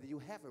or whether you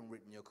haven't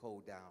written your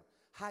code down.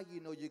 How you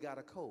know you got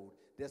a code?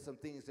 There's some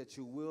things that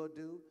you will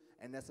do,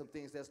 and there's some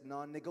things that's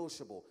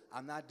non-negotiable.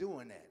 I'm not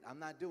doing that. I'm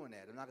not doing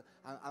that.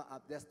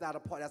 That's not a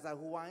part. That's not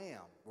who I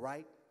am,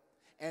 right?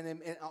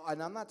 And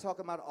I'm not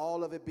talking about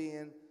all of it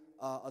being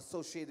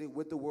associated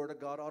with the Word of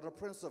God or the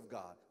principle of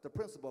God. The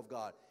principle of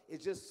God.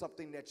 It's just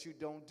something that you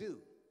don't do.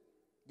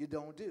 You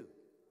don't do.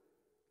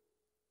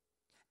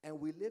 And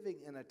we're living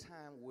in a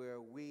time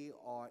where we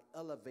are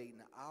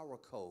elevating our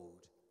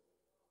code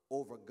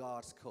over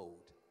God's code.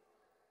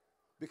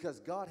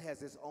 Because God has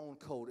his own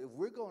code. If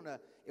we're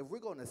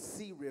gonna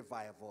see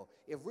revival,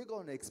 if we're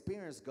gonna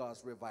experience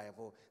God's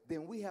revival,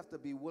 then we have to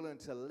be willing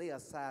to lay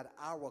aside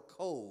our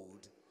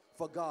code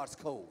for God's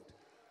code.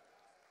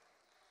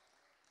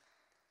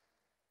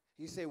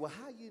 You say, well,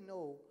 how you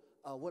know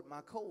what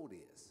my code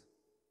is?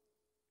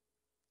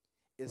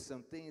 It's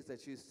some things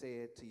that you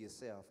said to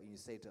yourself and you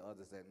say to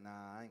others that,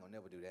 nah, I ain't gonna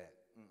never do that.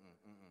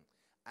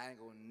 I ain't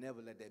gonna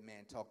never let that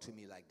man talk to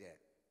me like that.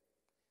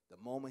 The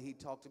moment he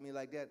talked to me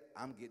like that,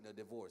 I'm getting a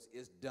divorce.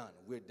 It's done.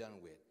 We're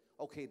done with.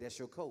 Okay, that's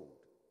your code.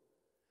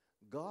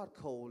 God's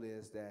code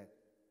is that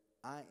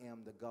I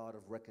am the God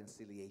of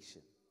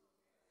reconciliation.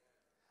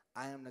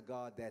 I am the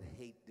God that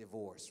hate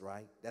divorce,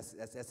 right?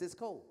 That's his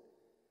code.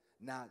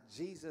 Now,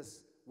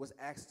 Jesus was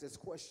asked this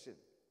question.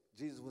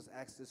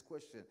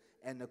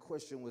 And the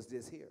question was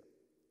this here.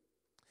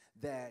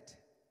 That,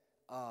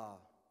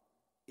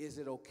 is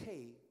it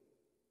okay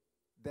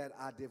that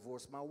I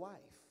divorce my wife?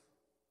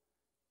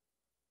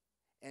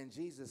 And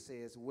Jesus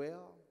says,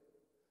 well,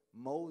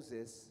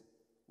 Moses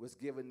was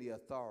given the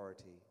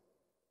authority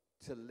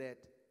to let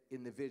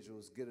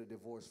individuals get a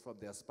divorce from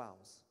their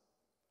spouse.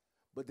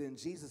 But then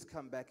Jesus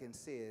comes back and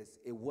says,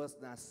 it was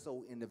not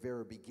so in the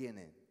very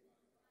beginning.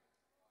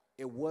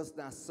 It was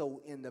not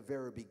so in the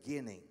very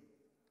beginning.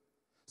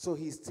 So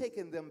he's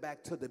taking them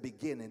back to the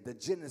beginning, the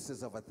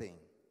genesis of a thing.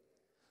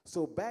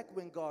 So back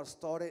when God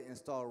started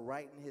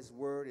writing his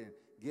word and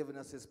giving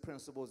us his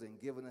principles and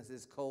giving us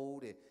his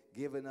code and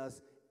giving us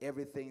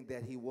everything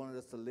that he wanted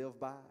us to live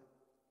by,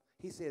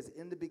 he says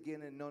in the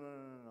beginning, no.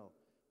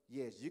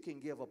 Yes, you can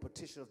give a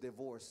petition of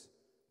divorce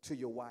to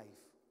your wife,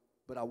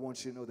 but I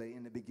want you to know that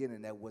in the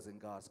beginning that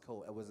wasn't God's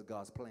code. That wasn't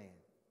God's plan.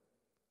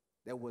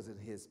 That wasn't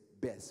his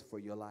best for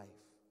your life.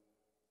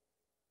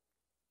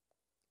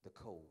 The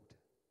code.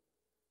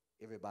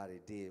 Everybody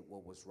did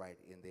what was right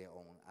in their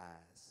own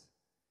eyes.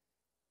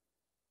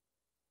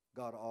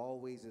 God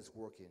always is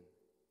working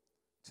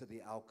to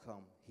the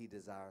outcome he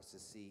desires to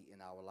see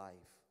in our life.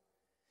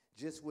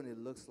 Just when it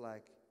looks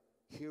like,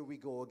 here we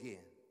go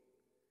again.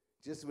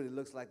 Just when it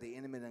looks like the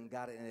enemy done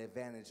got an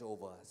advantage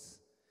over us.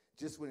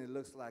 Just when it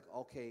looks like,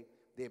 okay,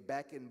 they're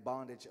back in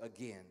bondage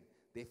again.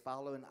 They're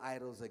following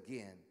idols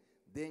again.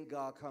 Then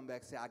God come back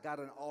and say, I got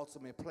an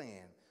ultimate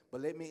plan, but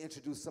let me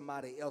introduce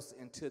somebody else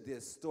into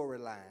this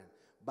storyline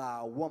by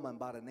a woman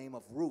by the name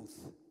of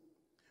Ruth.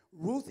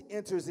 Ruth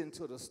enters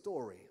into the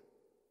story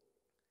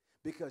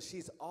because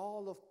she's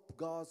all of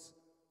God's,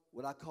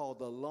 what I call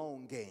the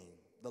long game,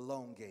 the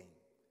long game.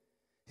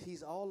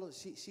 She's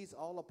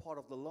all a part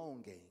of the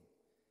long game.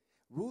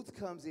 Ruth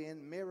comes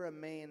in, marry a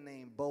man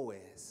named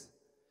Boaz.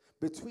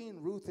 Between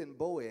Ruth and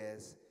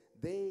Boaz,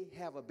 they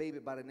have a baby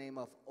by the name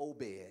of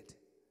Obed.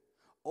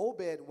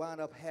 Obed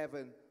wound up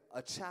having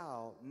a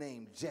child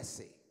named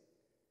Jesse.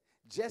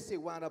 Jesse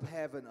wound up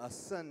having a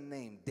son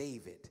named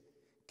David,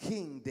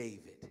 King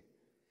David.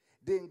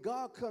 Then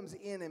God comes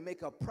in and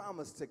make a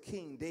promise to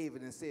King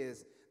David and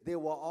says, there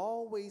will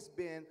always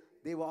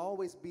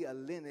be a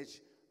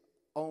lineage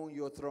on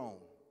your throne.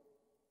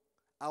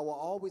 I will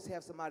always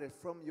have somebody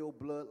from your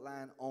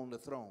bloodline on the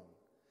throne.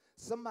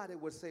 Somebody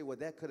would say, well,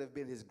 that could have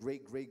been his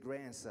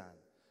great-great-grandson.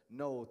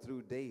 No,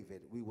 through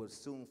David, we will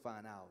soon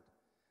find out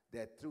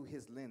that through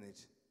his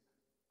lineage,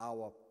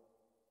 our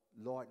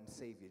Lord and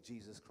Savior,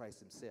 Jesus Christ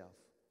himself,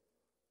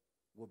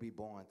 will be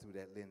born through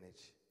that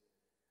lineage.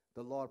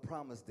 The Lord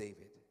promised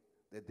David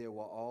that there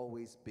will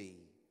always be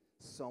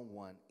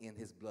someone in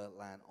his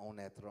bloodline on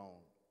that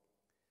throne.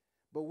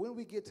 But when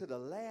we get to the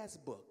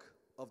last book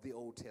of the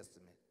Old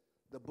Testament,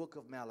 the book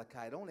of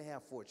Malachi, it only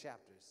have 4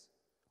 chapters.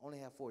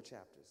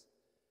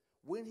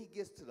 When he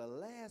gets to the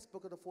last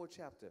book of the 4th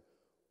chapter,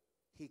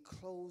 he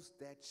closed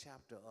that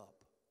chapter up,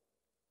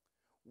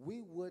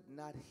 we would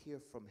not hear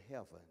from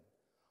heaven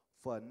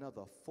for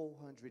another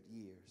 400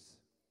 years.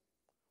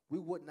 We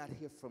would not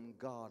hear from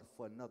God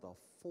for another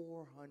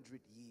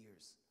 400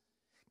 years.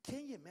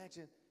 Can you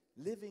imagine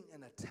living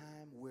in a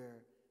time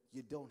where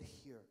you don't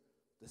hear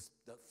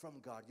from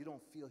God? You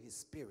don't feel his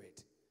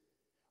spirit.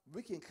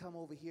 We can come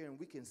over here and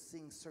we can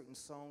sing certain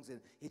songs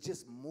and it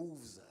just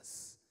moves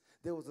us.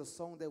 There was a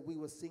song that we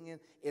were singing.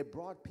 It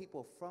brought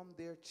people from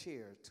their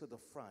chair to the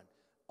front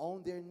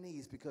on their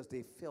knees because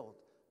they felt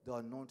the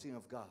anointing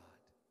of God.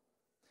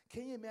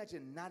 Can you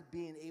imagine not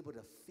being able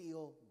to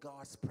feel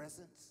God's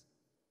presence?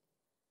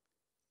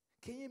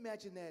 Can you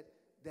imagine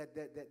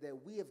that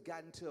we have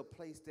gotten to a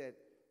place that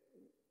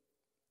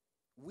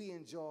we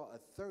enjoy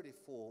a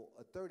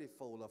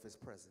 30-fold of his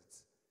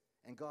presence?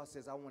 And God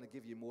says, I want to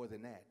give you more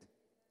than that.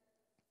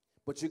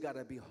 But you got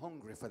to be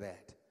hungry for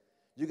that.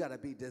 You got to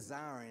be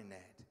desiring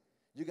that.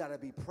 You got to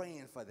be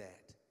praying for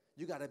that.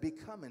 You got to be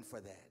coming for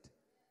that.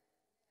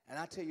 And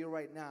I tell you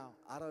right now,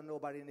 I don't know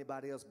about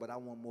anybody else, but I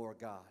want more of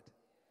God.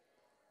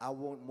 I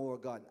want more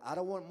of God. I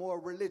don't want more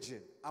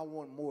religion. I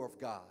want more of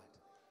God.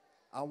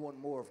 I want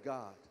more of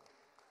God.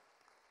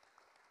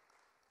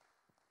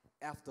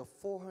 After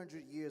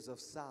 400 years of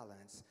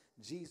silence,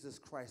 Jesus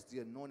Christ, the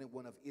anointed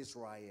one of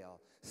Israel,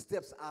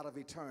 steps out of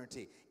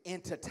eternity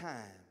into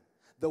time.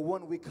 The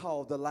one we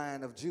call the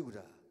Lion of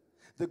Judah,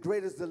 the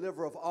greatest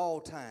deliverer of all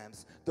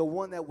times, the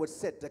one that would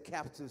set the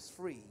captives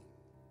free.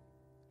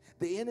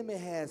 The enemy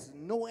has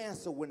no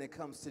answer when it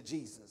comes to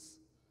Jesus.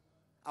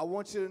 I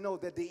want you to know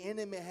that the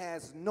enemy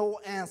has no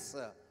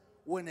answer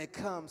when it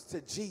comes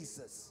to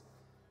Jesus.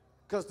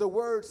 Because the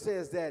word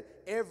says that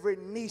every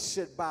knee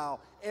should bow,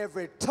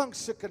 every tongue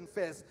should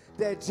confess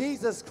that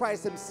Jesus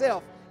Christ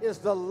himself is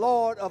the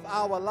Lord of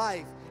our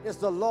life, is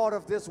the Lord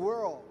of this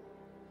world.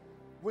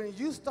 When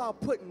you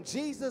start putting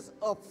Jesus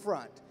up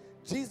front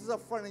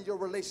in your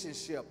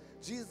relationship,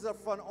 Jesus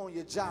up front on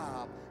your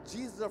job,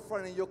 Jesus up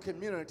front in your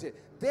community,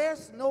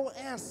 there's no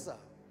answer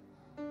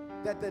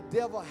that the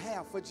devil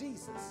have for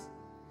Jesus.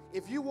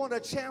 If you want a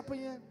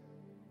champion,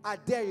 I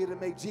dare you to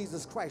make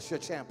Jesus Christ your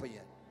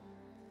champion.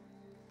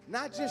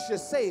 Not just your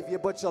Savior,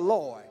 but your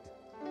Lord.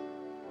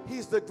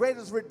 He's the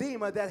greatest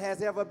redeemer that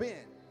has ever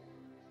been.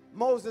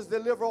 Moses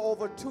delivered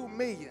over 2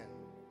 million.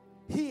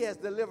 He has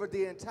delivered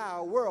the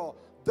entire world.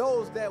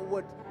 Those that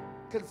would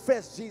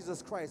confess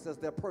Jesus Christ as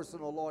their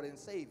personal Lord and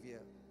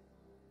Savior.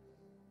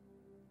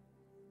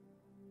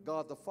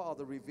 God the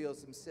Father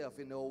reveals himself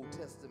in the Old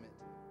Testament.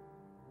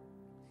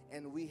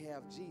 And we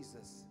have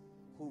Jesus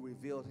who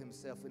revealed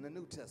himself in the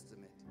New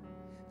Testament.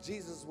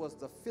 Jesus was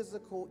the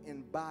physical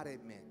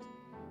embodiment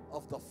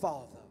of the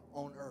Father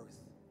on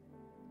earth.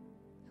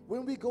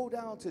 When we go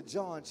down to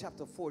John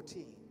chapter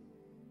 14,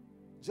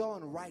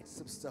 John writes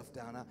some stuff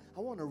down. I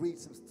want to read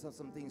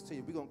some things to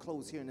you. We're going to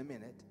close here in a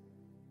minute.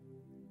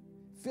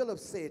 Philip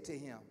said to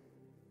him,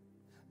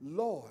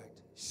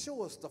 Lord,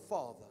 show us the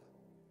Father,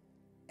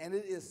 and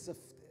it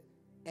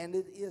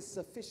is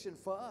sufficient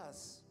for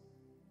us.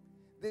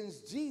 Then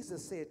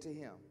Jesus said to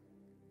him,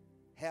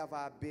 have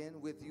I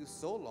been with you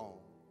so long,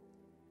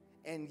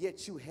 and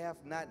yet you have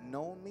not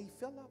known me,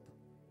 Philip?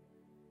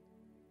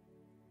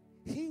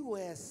 He who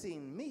has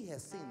seen me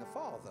has seen the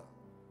Father.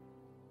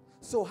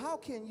 So how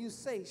can you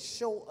say,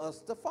 show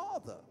us the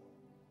Father?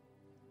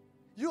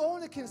 You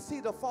only can see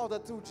the Father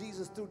through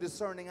Jesus, through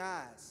discerning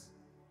eyes.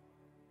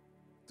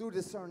 Through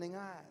discerning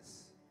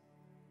eyes.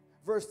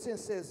 Verse 10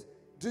 says,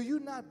 do you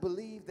not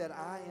believe that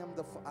I am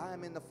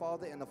in the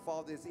Father and the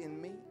Father is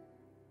in me?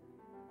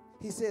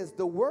 He says,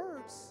 the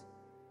words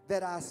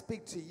that I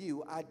speak to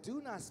you, I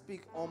do not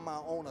speak on my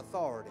own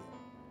authority.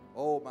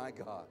 Oh my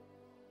God.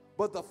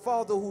 But the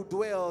Father who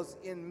dwells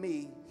in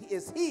me,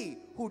 is he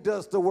who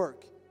does the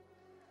work.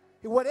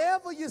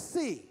 Whatever you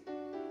see,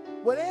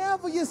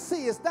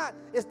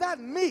 it's not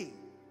me.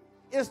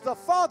 It's the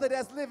Father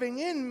that's living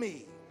in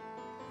me.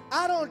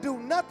 I don't do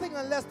nothing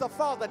unless the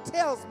Father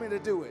tells me to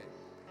do it.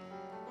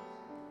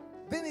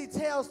 Then he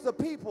tells the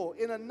people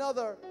in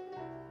another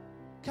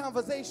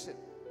conversation,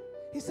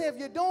 he said, if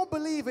you don't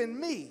believe in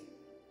me,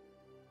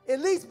 at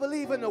least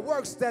believe in the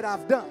works that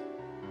I've done.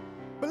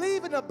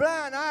 Believe in the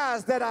blind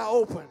eyes that I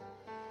opened.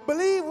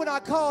 Believe when I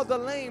called the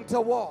lame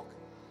to walk.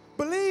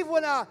 Believe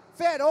when I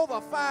fed over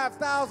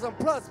 5,000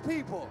 plus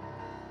people.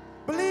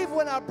 Believe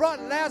when I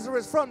brought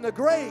Lazarus from the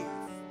grave.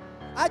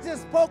 I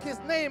just spoke his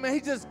name and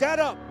he just got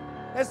up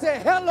and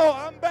said, hello,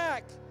 I'm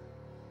back.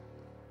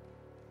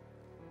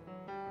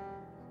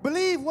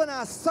 Believe when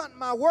I sent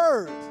my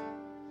word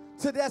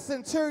to that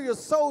centurion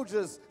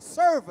soldier's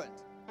servant.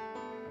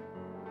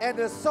 And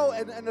the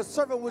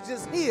servant was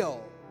just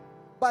healed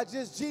by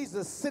just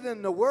Jesus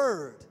sending the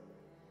word.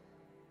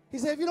 He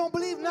said, if you don't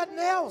believe nothing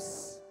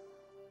else,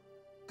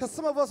 because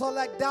some of us are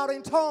like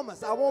doubting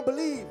Thomas. I won't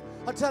believe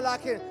until I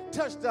can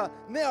touch the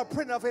nail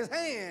print of his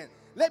hand.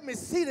 Let me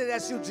see that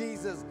that's you,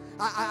 Jesus.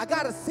 I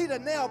got to see the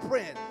nail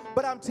print.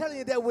 But I'm telling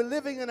you that we're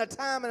living in a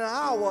time and an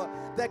hour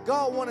that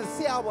God wants to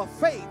see our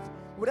faith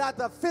without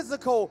the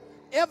physical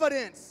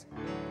evidence.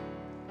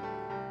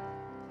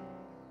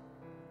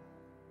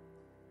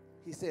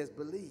 He says,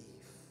 believe.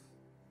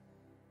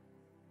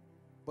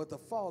 But the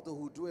Father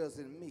who dwells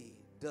in me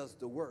does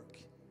the work.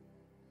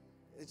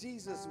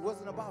 Jesus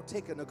wasn't about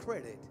taking the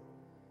credit.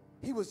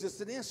 He was just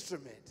an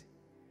instrument.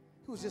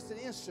 He was just an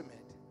instrument.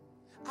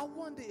 I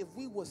wonder if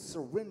we would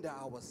surrender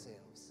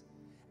ourselves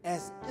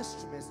as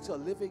instruments to a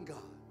living God,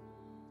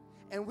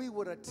 and we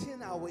would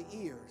attend our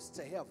ears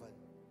to heaven,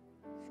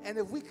 and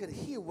if we could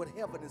hear what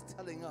heaven is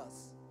telling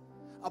us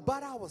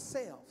about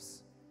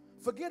ourselves.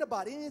 Forget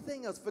about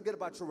anything else. Forget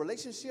about your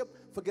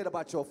relationship. Forget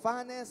about your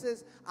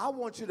finances. I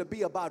want you to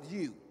be about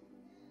you.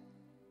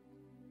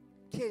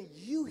 Can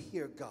you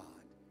hear God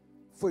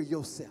for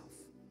yourself?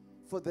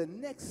 For the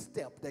next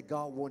step that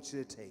God wants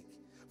you to take?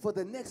 For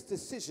the next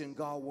decision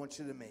God wants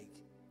you to make?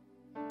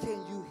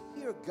 Can you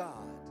hear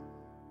God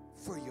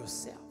for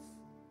yourself?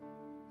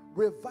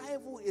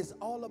 Revival is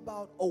all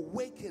about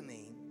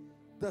awakening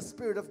the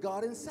Spirit of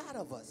God inside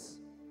of us.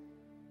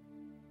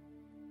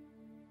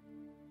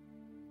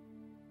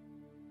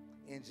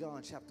 In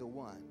John chapter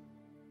 1,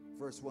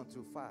 verse 1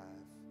 through 5,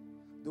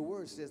 the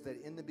word says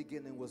that in the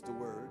beginning was the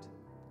Word,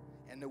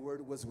 and the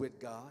Word was with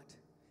God,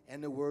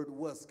 and the Word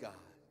was God.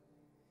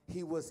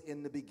 He was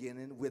in the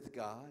beginning with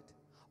God.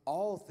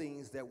 All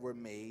things that were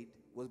made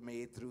was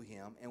made through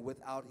him, and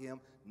without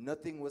him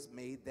nothing was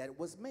made that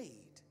was made.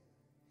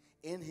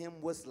 In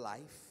him was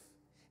life,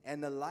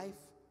 and the life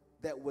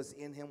that was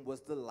in him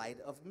was the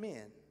light of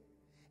men.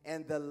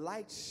 And the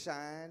light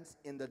shines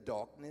in the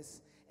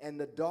darkness, and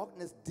the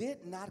darkness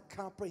did not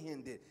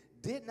comprehend it,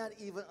 did not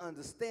even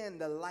understand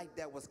the light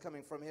that was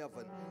coming from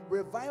heaven.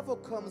 Revival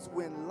comes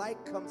when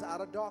light comes out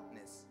of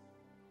darkness.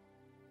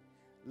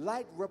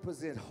 Light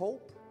represents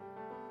hope,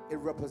 it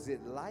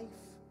represents life,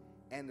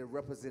 and it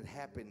represents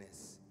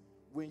happiness.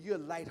 When you're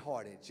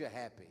lighthearted, you're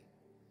happy.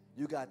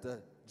 You got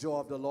the joy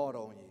of the Lord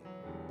on you.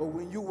 But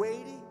when you're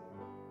weighty,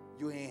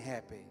 you ain't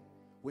happy.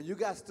 When you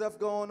got stuff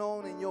going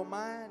on in your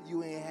mind,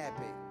 you ain't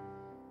happy.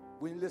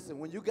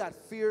 When you got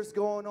fears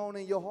going on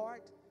in your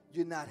heart,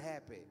 you're not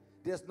happy.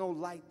 There's no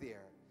light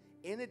there.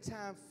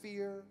 Anytime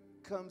fear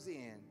comes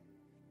in,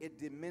 it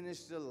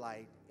diminishes the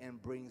light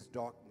and brings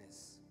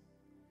darkness.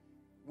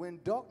 When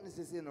darkness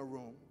is in a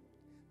room,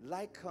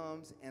 light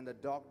comes and the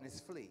darkness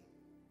flee.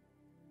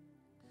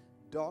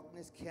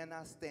 Darkness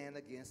cannot stand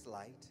against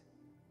light.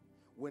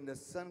 When the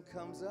sun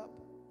comes up,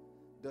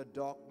 the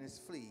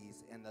darkness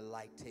flees and the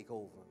light take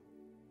over.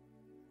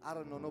 I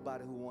don't know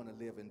nobody who want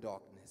to live in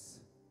darkness.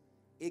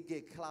 It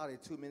get cloudy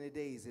too many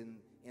days in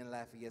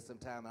Lafayette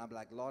sometime, and I'm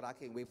like, Lord, I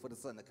can't wait for the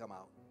sun to come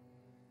out.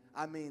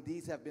 I mean,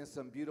 these have been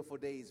some beautiful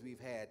days we've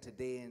had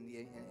today and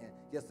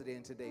yesterday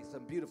and today.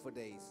 Some beautiful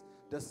days.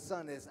 The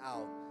sun is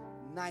out.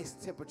 Nice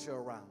temperature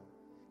around.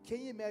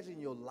 Can you imagine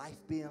your life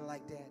being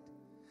like that?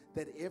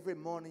 That every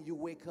morning you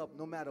wake up,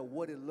 no matter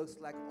what it looks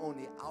like on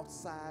the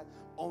outside,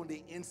 on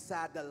the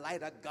inside, the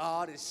light of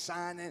God is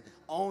shining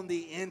on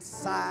the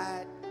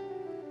inside.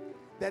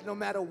 That no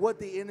matter what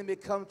the enemy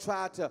come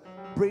try to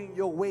bring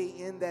your way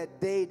in that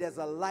day, there's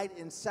a light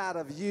inside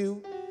of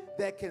you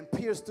that can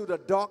pierce through the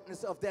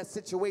darkness of that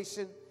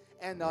situation,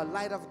 and the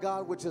light of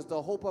God, which is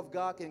the hope of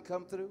God, can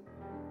come through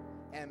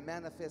and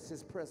manifest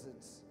his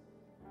presence.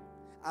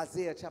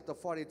 Isaiah chapter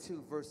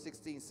 42 verse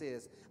 16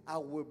 says, I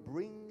will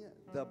bring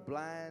the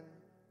blind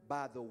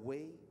by the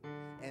way,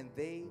 and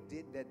they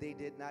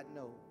did not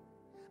know.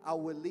 I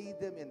will lead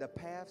them in the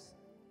paths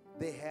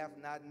they have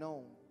not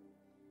known.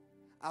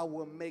 I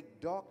will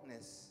make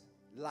darkness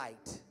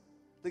light.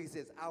 Look, he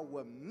says, I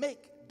will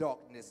make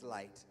darkness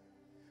light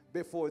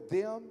before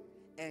them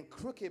and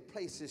crooked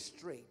places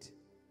straight.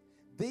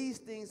 These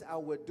things I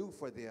will do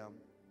for them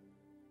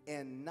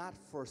and not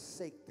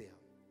forsake them.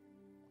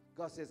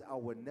 God says, I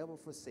will never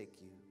forsake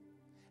you.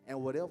 And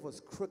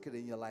whatever's crooked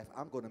in your life,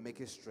 I'm going to make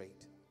it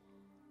straight.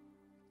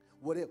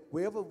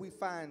 Wherever we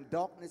find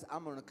darkness,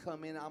 I'm going to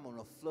come in, I'm going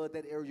to flood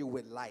that area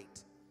with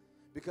light.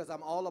 Because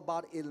I'm all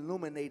about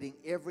illuminating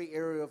every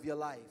area of your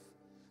life.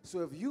 So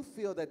if you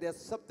feel that there's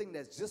something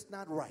that's just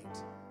not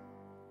right,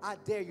 I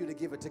dare you to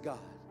give it to God.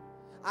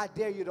 I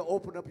dare you to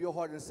open up your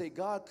heart and say,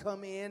 God,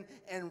 come in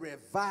and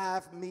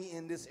revive me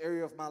in this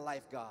area of my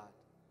life, God.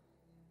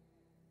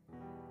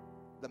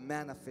 The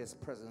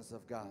manifest presence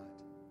of God.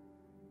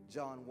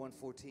 John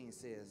 1:14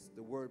 says,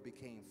 the Word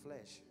became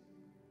flesh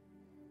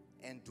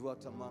and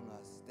dwelt among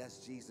us.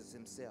 That's Jesus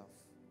himself.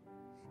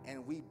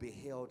 And we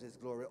beheld his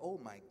glory. Oh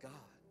my God.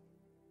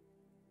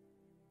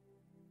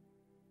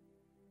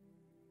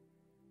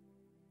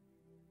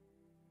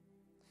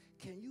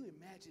 Can you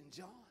imagine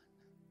John?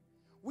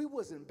 We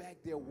wasn't back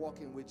there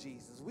walking with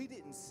Jesus. We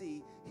didn't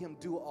see him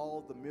do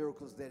all the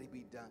miracles that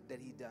he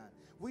done.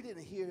 We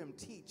didn't hear him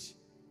teach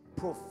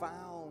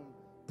profound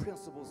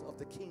principles of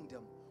the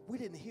kingdom. We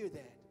didn't hear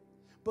that.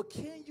 But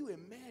can you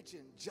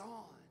imagine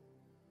John,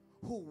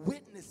 who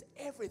witnessed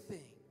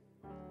everything?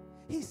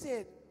 He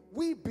said,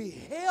 we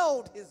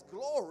beheld his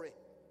glory.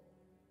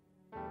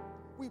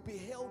 We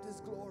beheld his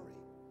glory.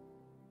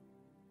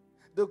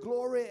 The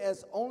glory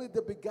as only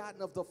the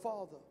begotten of the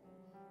Father,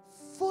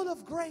 full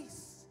of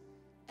grace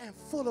and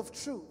full of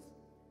truth.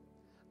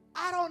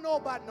 I don't know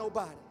about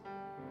nobody,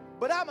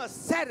 But I'm a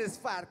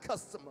satisfied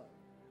customer.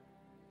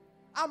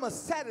 I'm a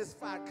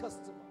satisfied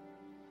customer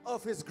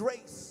of his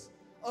grace,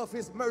 of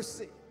his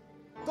mercy.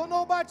 Don't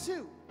know about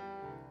you,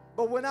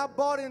 but when I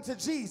bought into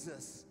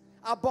Jesus,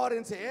 I bought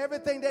into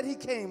everything that he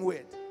came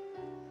with.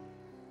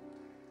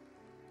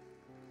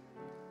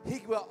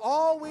 He will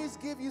always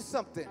give you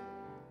something.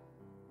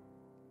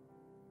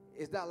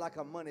 It's not like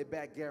a money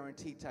back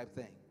guarantee type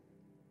thing.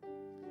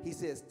 He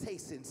says,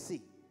 taste and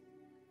see.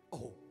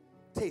 Oh,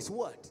 taste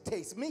what?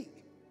 Taste me.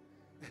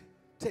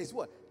 Taste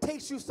what?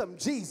 Taste you some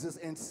Jesus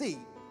and see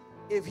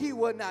if he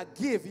will not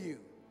give you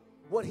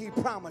what he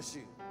promised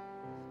you.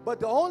 But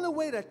the only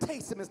way to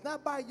taste him is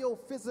not by your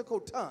physical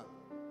tongue.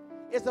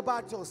 It's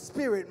about your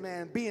spirit,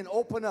 man, being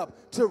open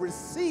up to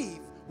receive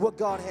what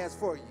God has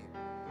for you.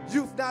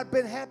 You've not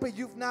been happy.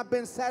 You've not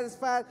been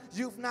satisfied.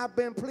 You've not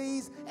been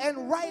pleased,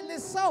 and rightly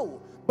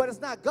so. But it's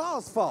not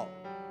God's fault.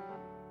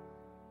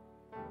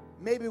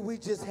 Maybe we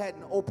just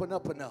hadn't opened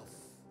up enough.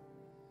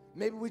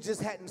 Maybe we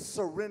just hadn't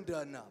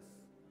surrendered enough.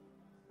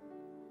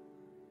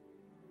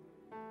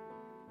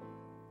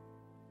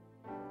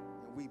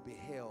 And we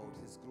beheld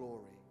his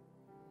glory.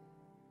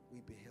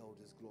 We beheld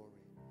his glory.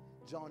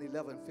 John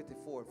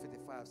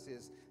 11:54-55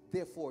 says,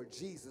 therefore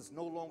Jesus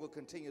no longer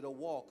continued to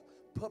walk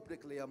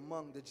publicly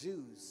among the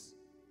Jews,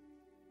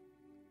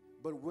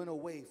 but went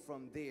away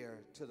from there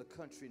to the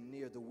country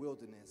near the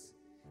wilderness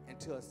and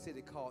to a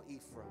city called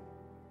Ephraim.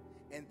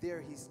 And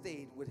there he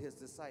stayed with his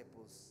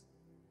disciples.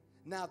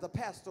 Now the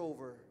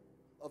Passover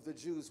of the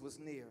Jews was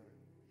near,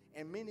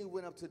 and many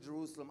went up to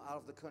Jerusalem out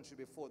of the country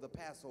before the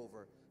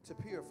Passover to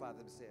purify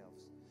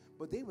themselves.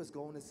 But they was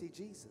going to see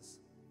Jesus.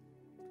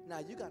 Now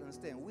you got to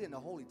understand, we're in the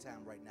holy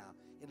time right now.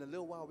 In a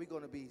little while, we're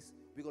going to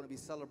be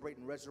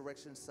celebrating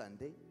Resurrection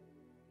Sunday.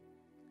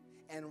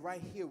 And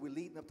right here, we're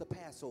leading up to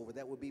Passover.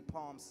 That would be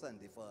Palm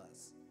Sunday for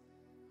us.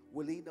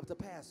 We're leading up to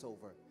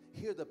Passover.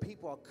 Here the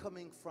people are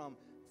coming from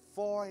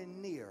far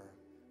and near,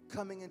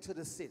 coming into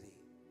the city,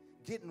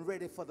 getting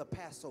ready for the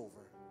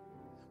Passover.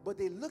 But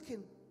they're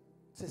looking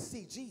to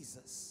see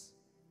Jesus.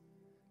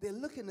 They're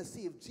looking to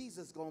see if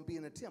Jesus is going to be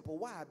in the temple.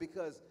 Why?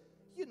 Because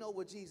you know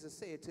what Jesus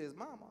said to his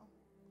mama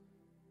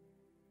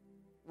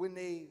when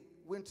they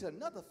went to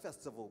another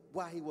festival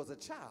while he was a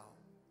child.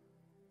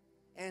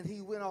 And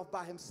he went off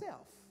by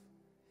himself.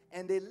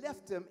 And they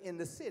left him in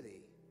the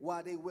city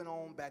while they went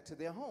on back to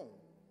their home.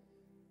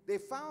 They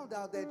found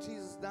out that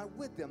Jesus is not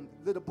with them.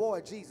 Little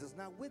boy Jesus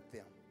not with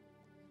them.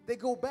 They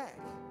go back.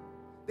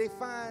 They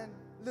find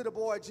little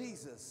boy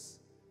Jesus.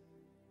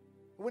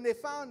 When they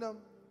found him,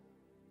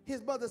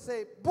 his mother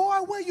said, boy,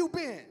 where you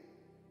been?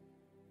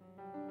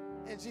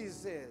 And Jesus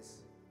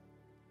says,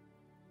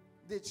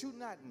 did you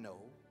not know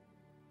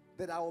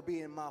that I will be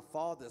in my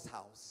Father's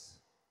house,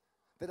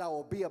 that I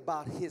will be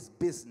about his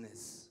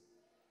business?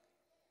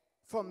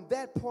 From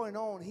that point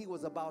on, he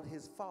was about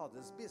his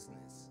Father's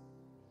business.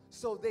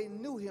 So they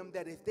knew him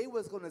that if they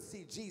was going to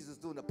see Jesus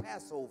during the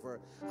Passover,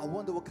 I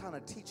wonder what kind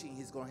of teaching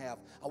he's going to have.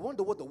 I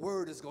wonder what the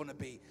word is going to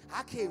be.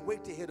 I can't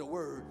wait to hear the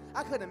word.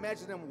 I couldn't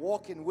imagine them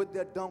walking with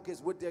their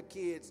donkeys, with their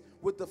kids,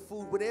 with the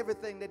food, with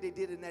everything that they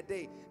did in that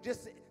day.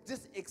 Just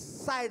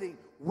exciting,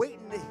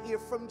 waiting to hear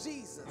from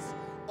Jesus.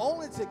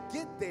 Only to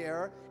get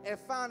there and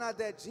find out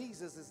that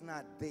Jesus is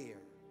not there.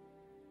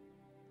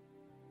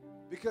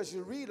 Because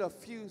you read a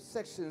few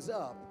sections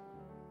up,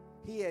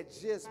 he had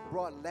just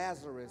brought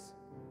Lazarus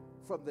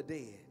from the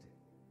dead.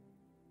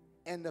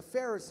 And the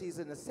Pharisees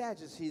and the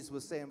Sadducees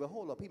were saying, well,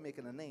 hold up, he's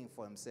making a name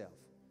for himself.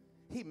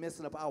 He's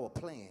messing up our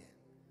plan.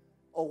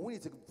 Oh, we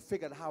need to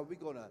figure out how we're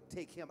going to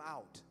take him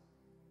out.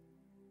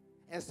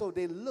 And so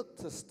they looked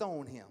to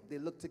stone him. They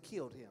looked to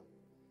kill him.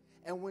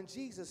 And when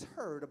Jesus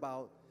heard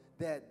about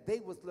that they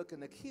was looking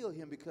to kill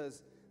him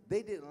because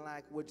they didn't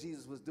like what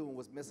Jesus was doing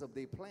was mess up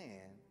their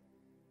plan,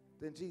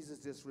 then Jesus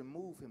just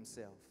removed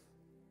himself.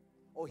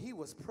 Or he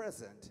was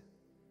present,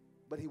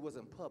 but he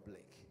wasn't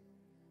public.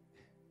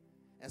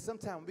 And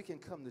sometimes we can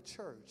come to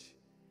church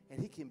and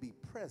he can be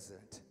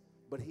present,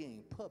 but he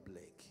ain't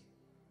public.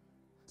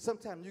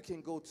 Sometimes you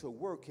can go to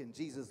work and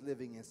Jesus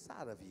living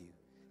inside of you.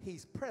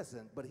 He's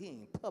present, but he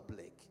ain't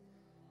public.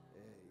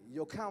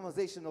 Your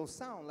conversation don't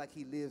sound like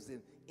he lives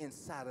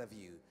inside of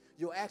you.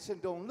 Your action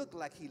don't look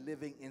like he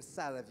living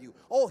inside of you.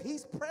 Oh,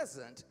 he's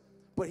present,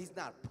 but he's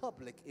not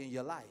public in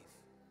your life.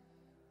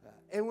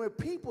 And when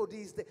people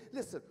these days,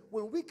 listen,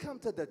 when we come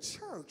to the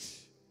church,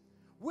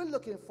 we're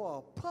looking for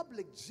a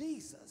public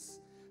Jesus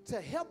to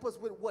help us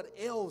with what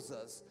ails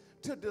us,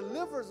 to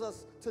deliver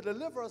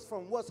us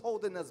from what's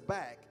holding us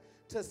back,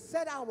 to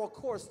set our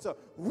course, to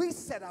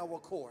reset our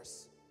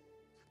course,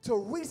 to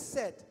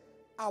reset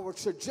our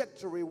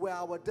trajectory where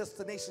our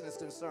destination is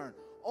concerned.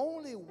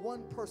 Only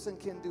one person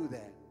can do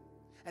that.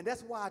 And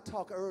that's why I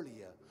talked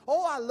earlier.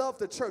 Oh, I love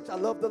the church. I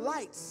love the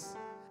lights.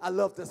 I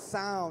love the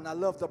sound. I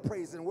love the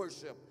praise and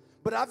worship.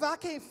 But if I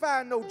can't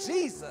find no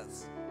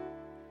Jesus,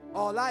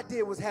 all I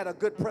did was had a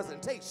good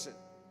presentation.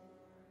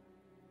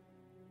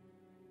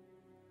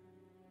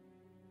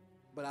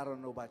 But I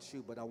don't know about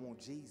you, but I want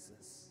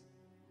Jesus.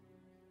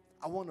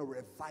 I want a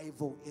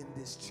revival in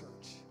this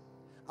church.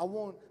 I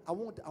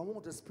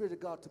want the Spirit of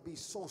God to be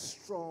so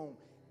strong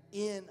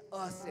in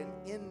us and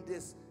in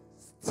this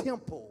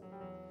temple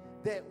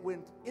that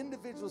when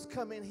individuals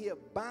come in here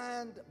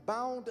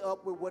bound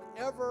up with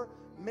whatever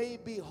may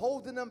be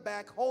holding them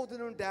back, holding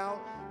them down,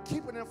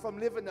 keeping them from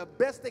living the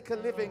best they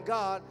can live in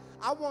God,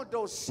 I want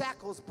those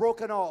shackles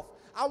broken off.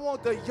 I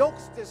want the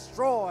yokes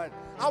destroyed.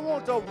 I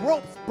want the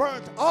ropes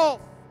burnt off.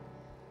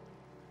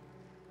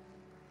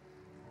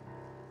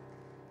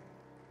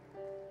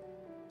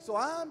 So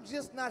I'm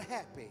just not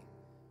happy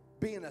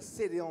being a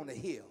city on the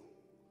hill.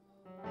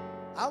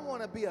 I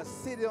want to be a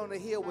city on the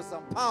hill with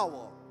some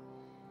power.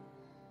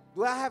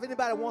 Do I have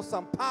anybody want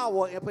some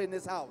power up in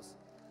this house?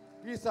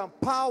 You need some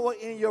power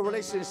in your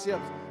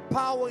relationships,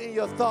 power in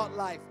your thought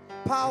life,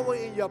 power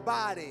in your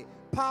body,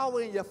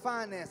 power in your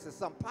finances,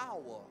 some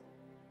power.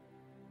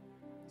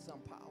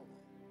 Some power.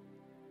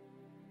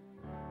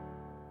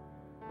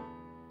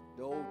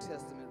 The Old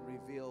Testament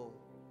revealed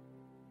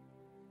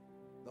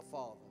the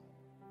Father.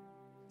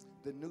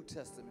 The New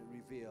Testament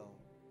revealed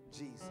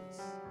Jesus.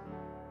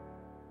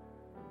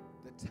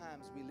 The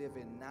times we live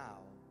in now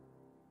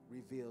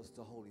reveals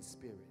the Holy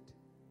Spirit.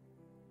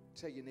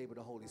 Tell your neighbor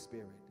the Holy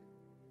Spirit.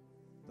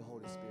 The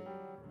Holy Spirit.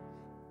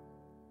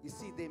 You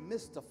see, they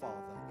missed the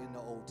Father in the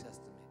Old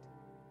Testament.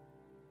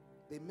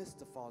 They missed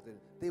the Father.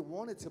 They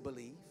wanted to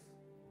believe.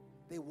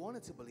 They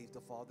wanted to believe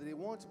the Father. They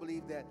wanted to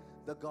believe that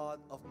the God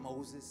of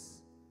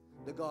Moses,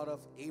 the God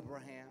of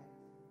Abraham,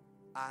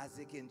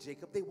 Isaac, and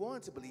Jacob, they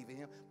wanted to believe in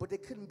him, but they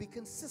couldn't be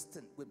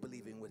consistent with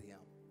believing with him.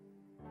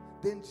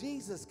 Then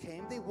Jesus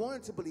came. They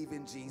wanted to believe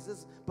in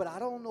Jesus, but I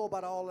don't know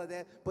about all of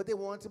that, but they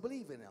wanted to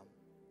believe in him.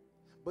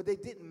 But they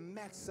didn't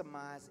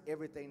maximize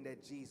everything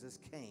that Jesus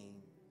came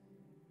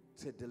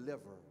to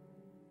deliver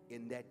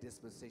in that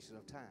dispensation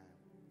of time.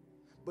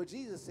 But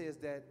Jesus says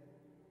that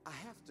I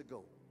have to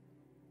go.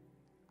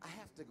 I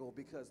have to go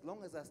because as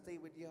long as I stay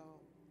with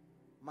y'all,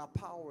 my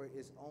power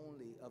is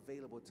only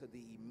available to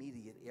the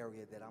immediate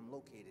area that I'm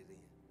located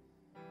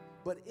in.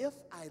 But if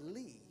I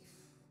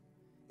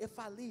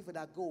leave and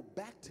I go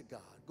back to God,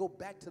 go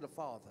back to the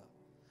Father,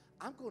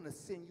 I'm going to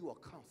send you a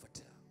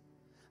comforter.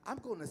 I'm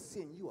going to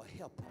send you a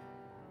helper.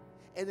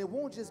 And it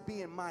won't just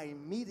be in my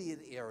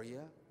immediate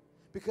area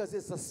because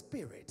it's a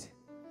spirit.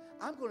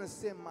 I'm going to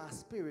send my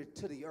spirit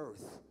to the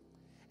earth.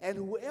 And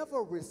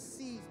whoever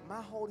receives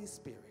my Holy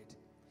Spirit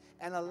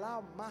and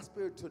allow my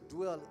spirit to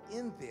dwell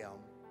in them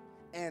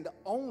and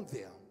on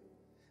them,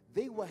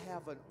 they will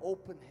have an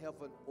open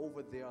heaven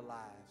over their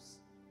lives.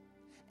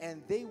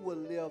 And they will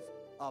live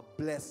a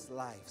blessed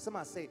life.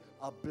 Somebody say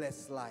a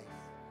blessed life.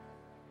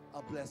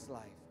 A blessed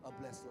life. A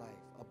blessed life.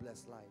 A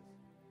blessed life.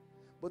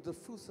 But the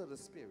fruits of the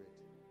Spirit,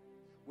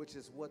 which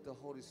is what the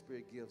Holy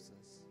Spirit gives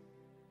us,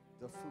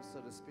 the fruits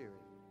of the Spirit.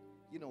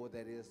 You know what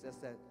that is. That's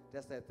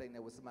that thing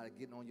that was somebody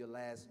getting on your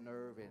last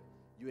nerve and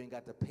you ain't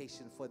got the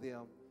patience for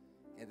them,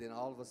 and then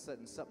all of a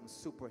sudden something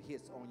super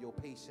hits on your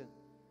patient.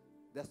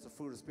 That's the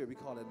fruit of the Spirit. We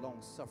call it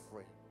long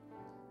suffering.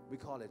 We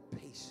call it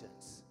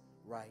patience,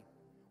 right?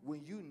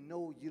 When you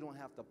know you don't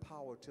have the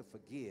power to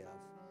forgive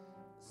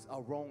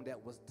a wrong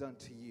that was done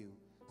to you,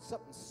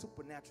 something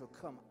supernatural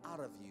come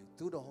out of you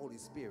through the Holy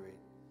Spirit,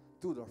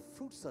 through the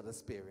fruits of the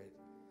Spirit,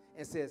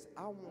 and says,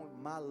 I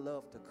want my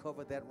love to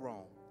cover that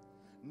wrong.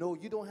 No,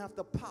 you don't have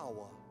the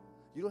power.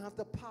 You don't have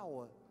the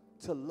power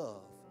to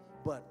love.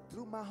 But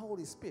through my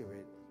Holy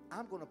Spirit,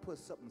 I'm going to put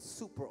something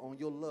super on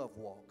your love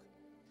walk.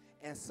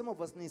 And some of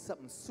us need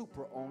something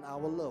super on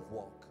our love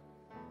walk.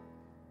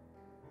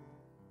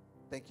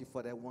 Thank you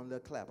for that one little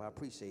clap. I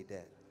appreciate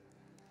that.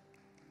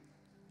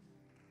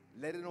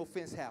 Let an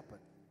offense happen.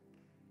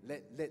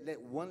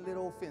 Let one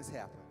little offense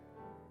happen.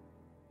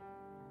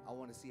 I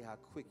want to see how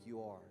quick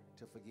you are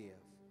to forgive.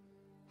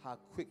 How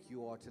quick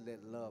you are to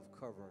let love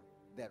cover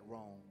that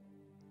wrong.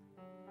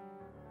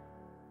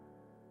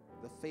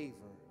 The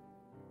favor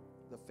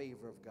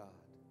of God.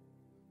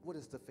 What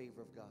is the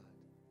favor of God?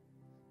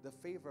 The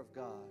favor of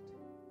God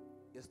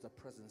is the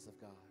presence of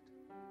God.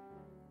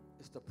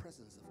 It's the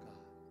presence of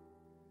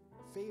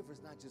God. Favor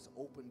is not just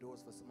open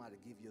doors for somebody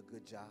to give you a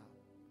good job,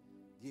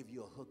 give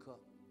you a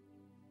hookup,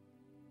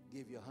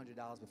 give you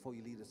 $100 before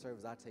you leave the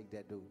service. I take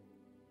that, dude.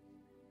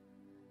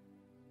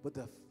 But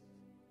the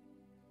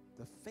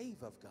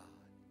favor of God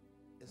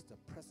is the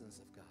presence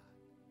of God.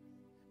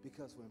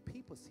 Because when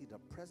people see the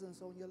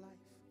presence on your life,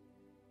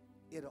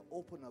 it'll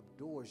open up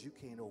doors you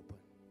can't open.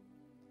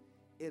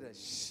 It'll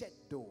shut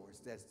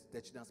doors that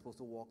you're not supposed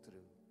to walk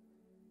through.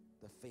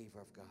 The favor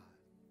of God.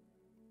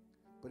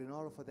 But in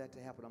order for that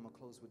to happen, I'm going to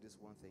close with this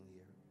one thing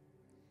here.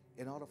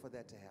 In order for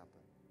that to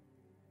happen,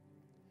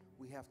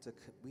 we have to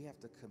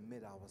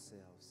commit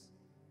ourselves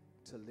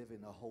to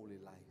living a holy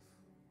life.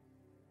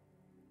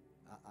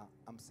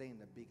 I'm saying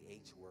the big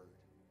H word.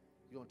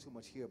 You don't too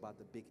much hear about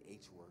the big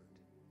H word.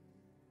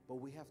 But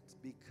we have to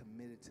be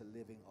committed to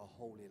living a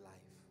holy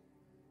life.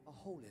 A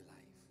holy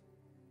life.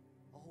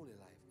 A holy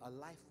life. A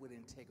life with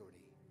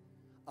integrity.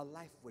 A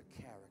life with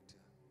character.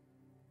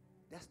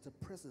 That's the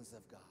presence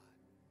of God.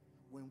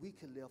 When we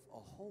can live a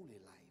holy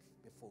life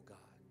before God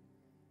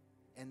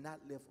and not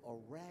live a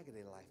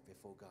raggedy life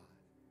before God.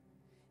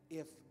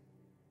 if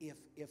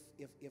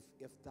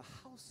the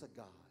house of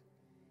God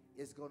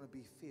is going to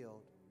be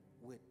filled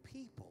with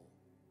people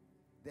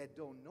that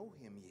don't know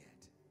him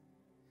yet,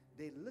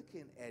 they're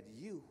looking at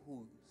you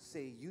who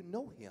say you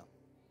know him.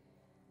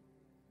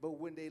 But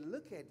when they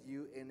look at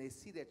you and they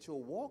see that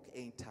your walk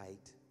ain't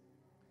tight,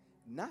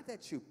 not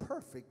that you're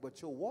perfect,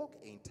 but your walk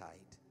ain't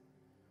tight,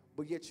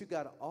 but yet you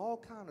got all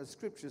kind of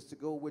scriptures to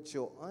go with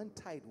your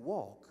untight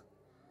walk,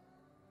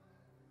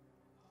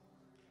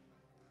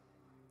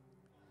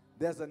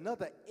 there's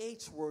another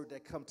H word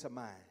that come to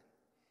mind: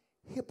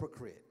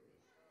 hypocrite.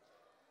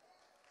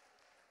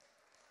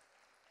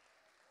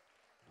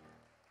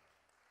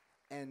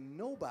 And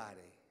nobody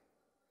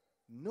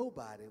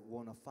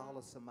want to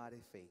follow somebody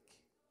fake.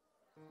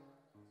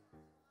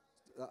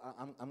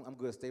 I'm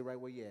good. Stay right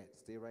where you at.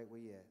 Stay right where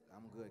you at.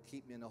 I'm good.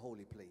 Keep me in the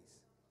holy place.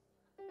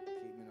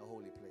 Keep me in the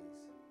holy place.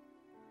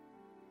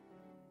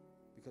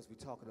 Because we're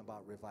talking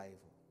about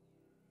revival.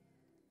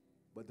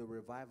 But the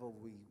revival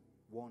we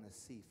want to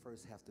see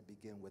first have to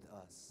begin with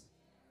us.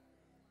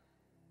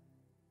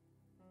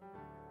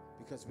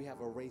 Because we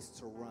have a race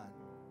to run.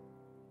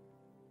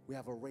 We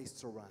have a race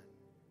to run.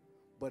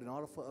 But in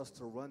order for us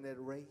to run that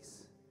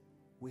race,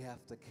 we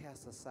have to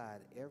cast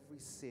aside every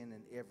sin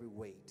and every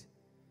weight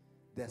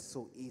that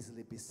so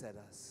easily beset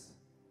us.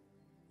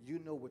 You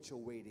know what your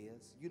weight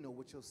is. You know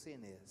what your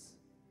sin is.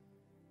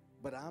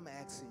 But I'm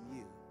asking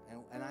you,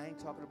 and I ain't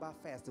talking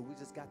about fasting. We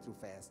just got through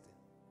fasting.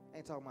 I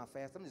ain't talking about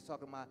fasting. I'm just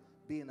talking about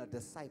being a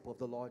disciple of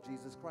the Lord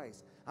Jesus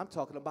Christ. I'm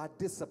talking about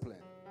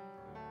discipline.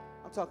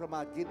 I'm talking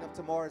about getting up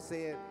tomorrow and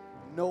saying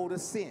no to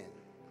sin.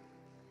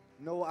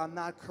 No, I'm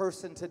not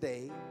cursing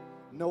today.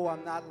 No,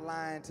 I'm not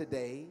lying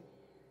today.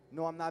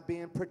 No, I'm not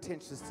being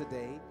pretentious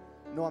today.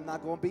 No, I'm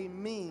not going to be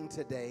mean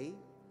today.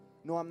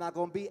 No, I'm not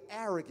going to be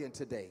arrogant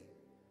today.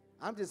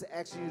 I'm just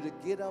asking you to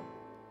get up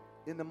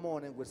in the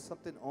morning with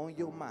something on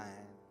your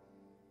mind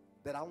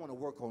that I want to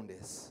work on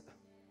this.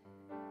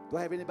 Do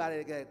I have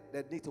anybody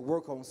that needs to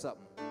work on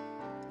something?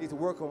 Needs to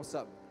work on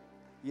something?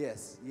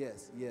 Yes.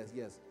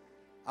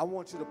 I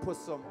want you to put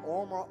some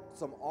armor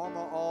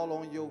all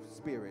on your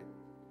spirit.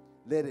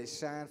 Let it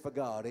shine for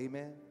God.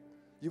 Amen.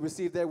 You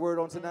received that word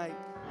on tonight?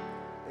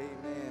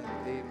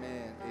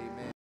 Amen.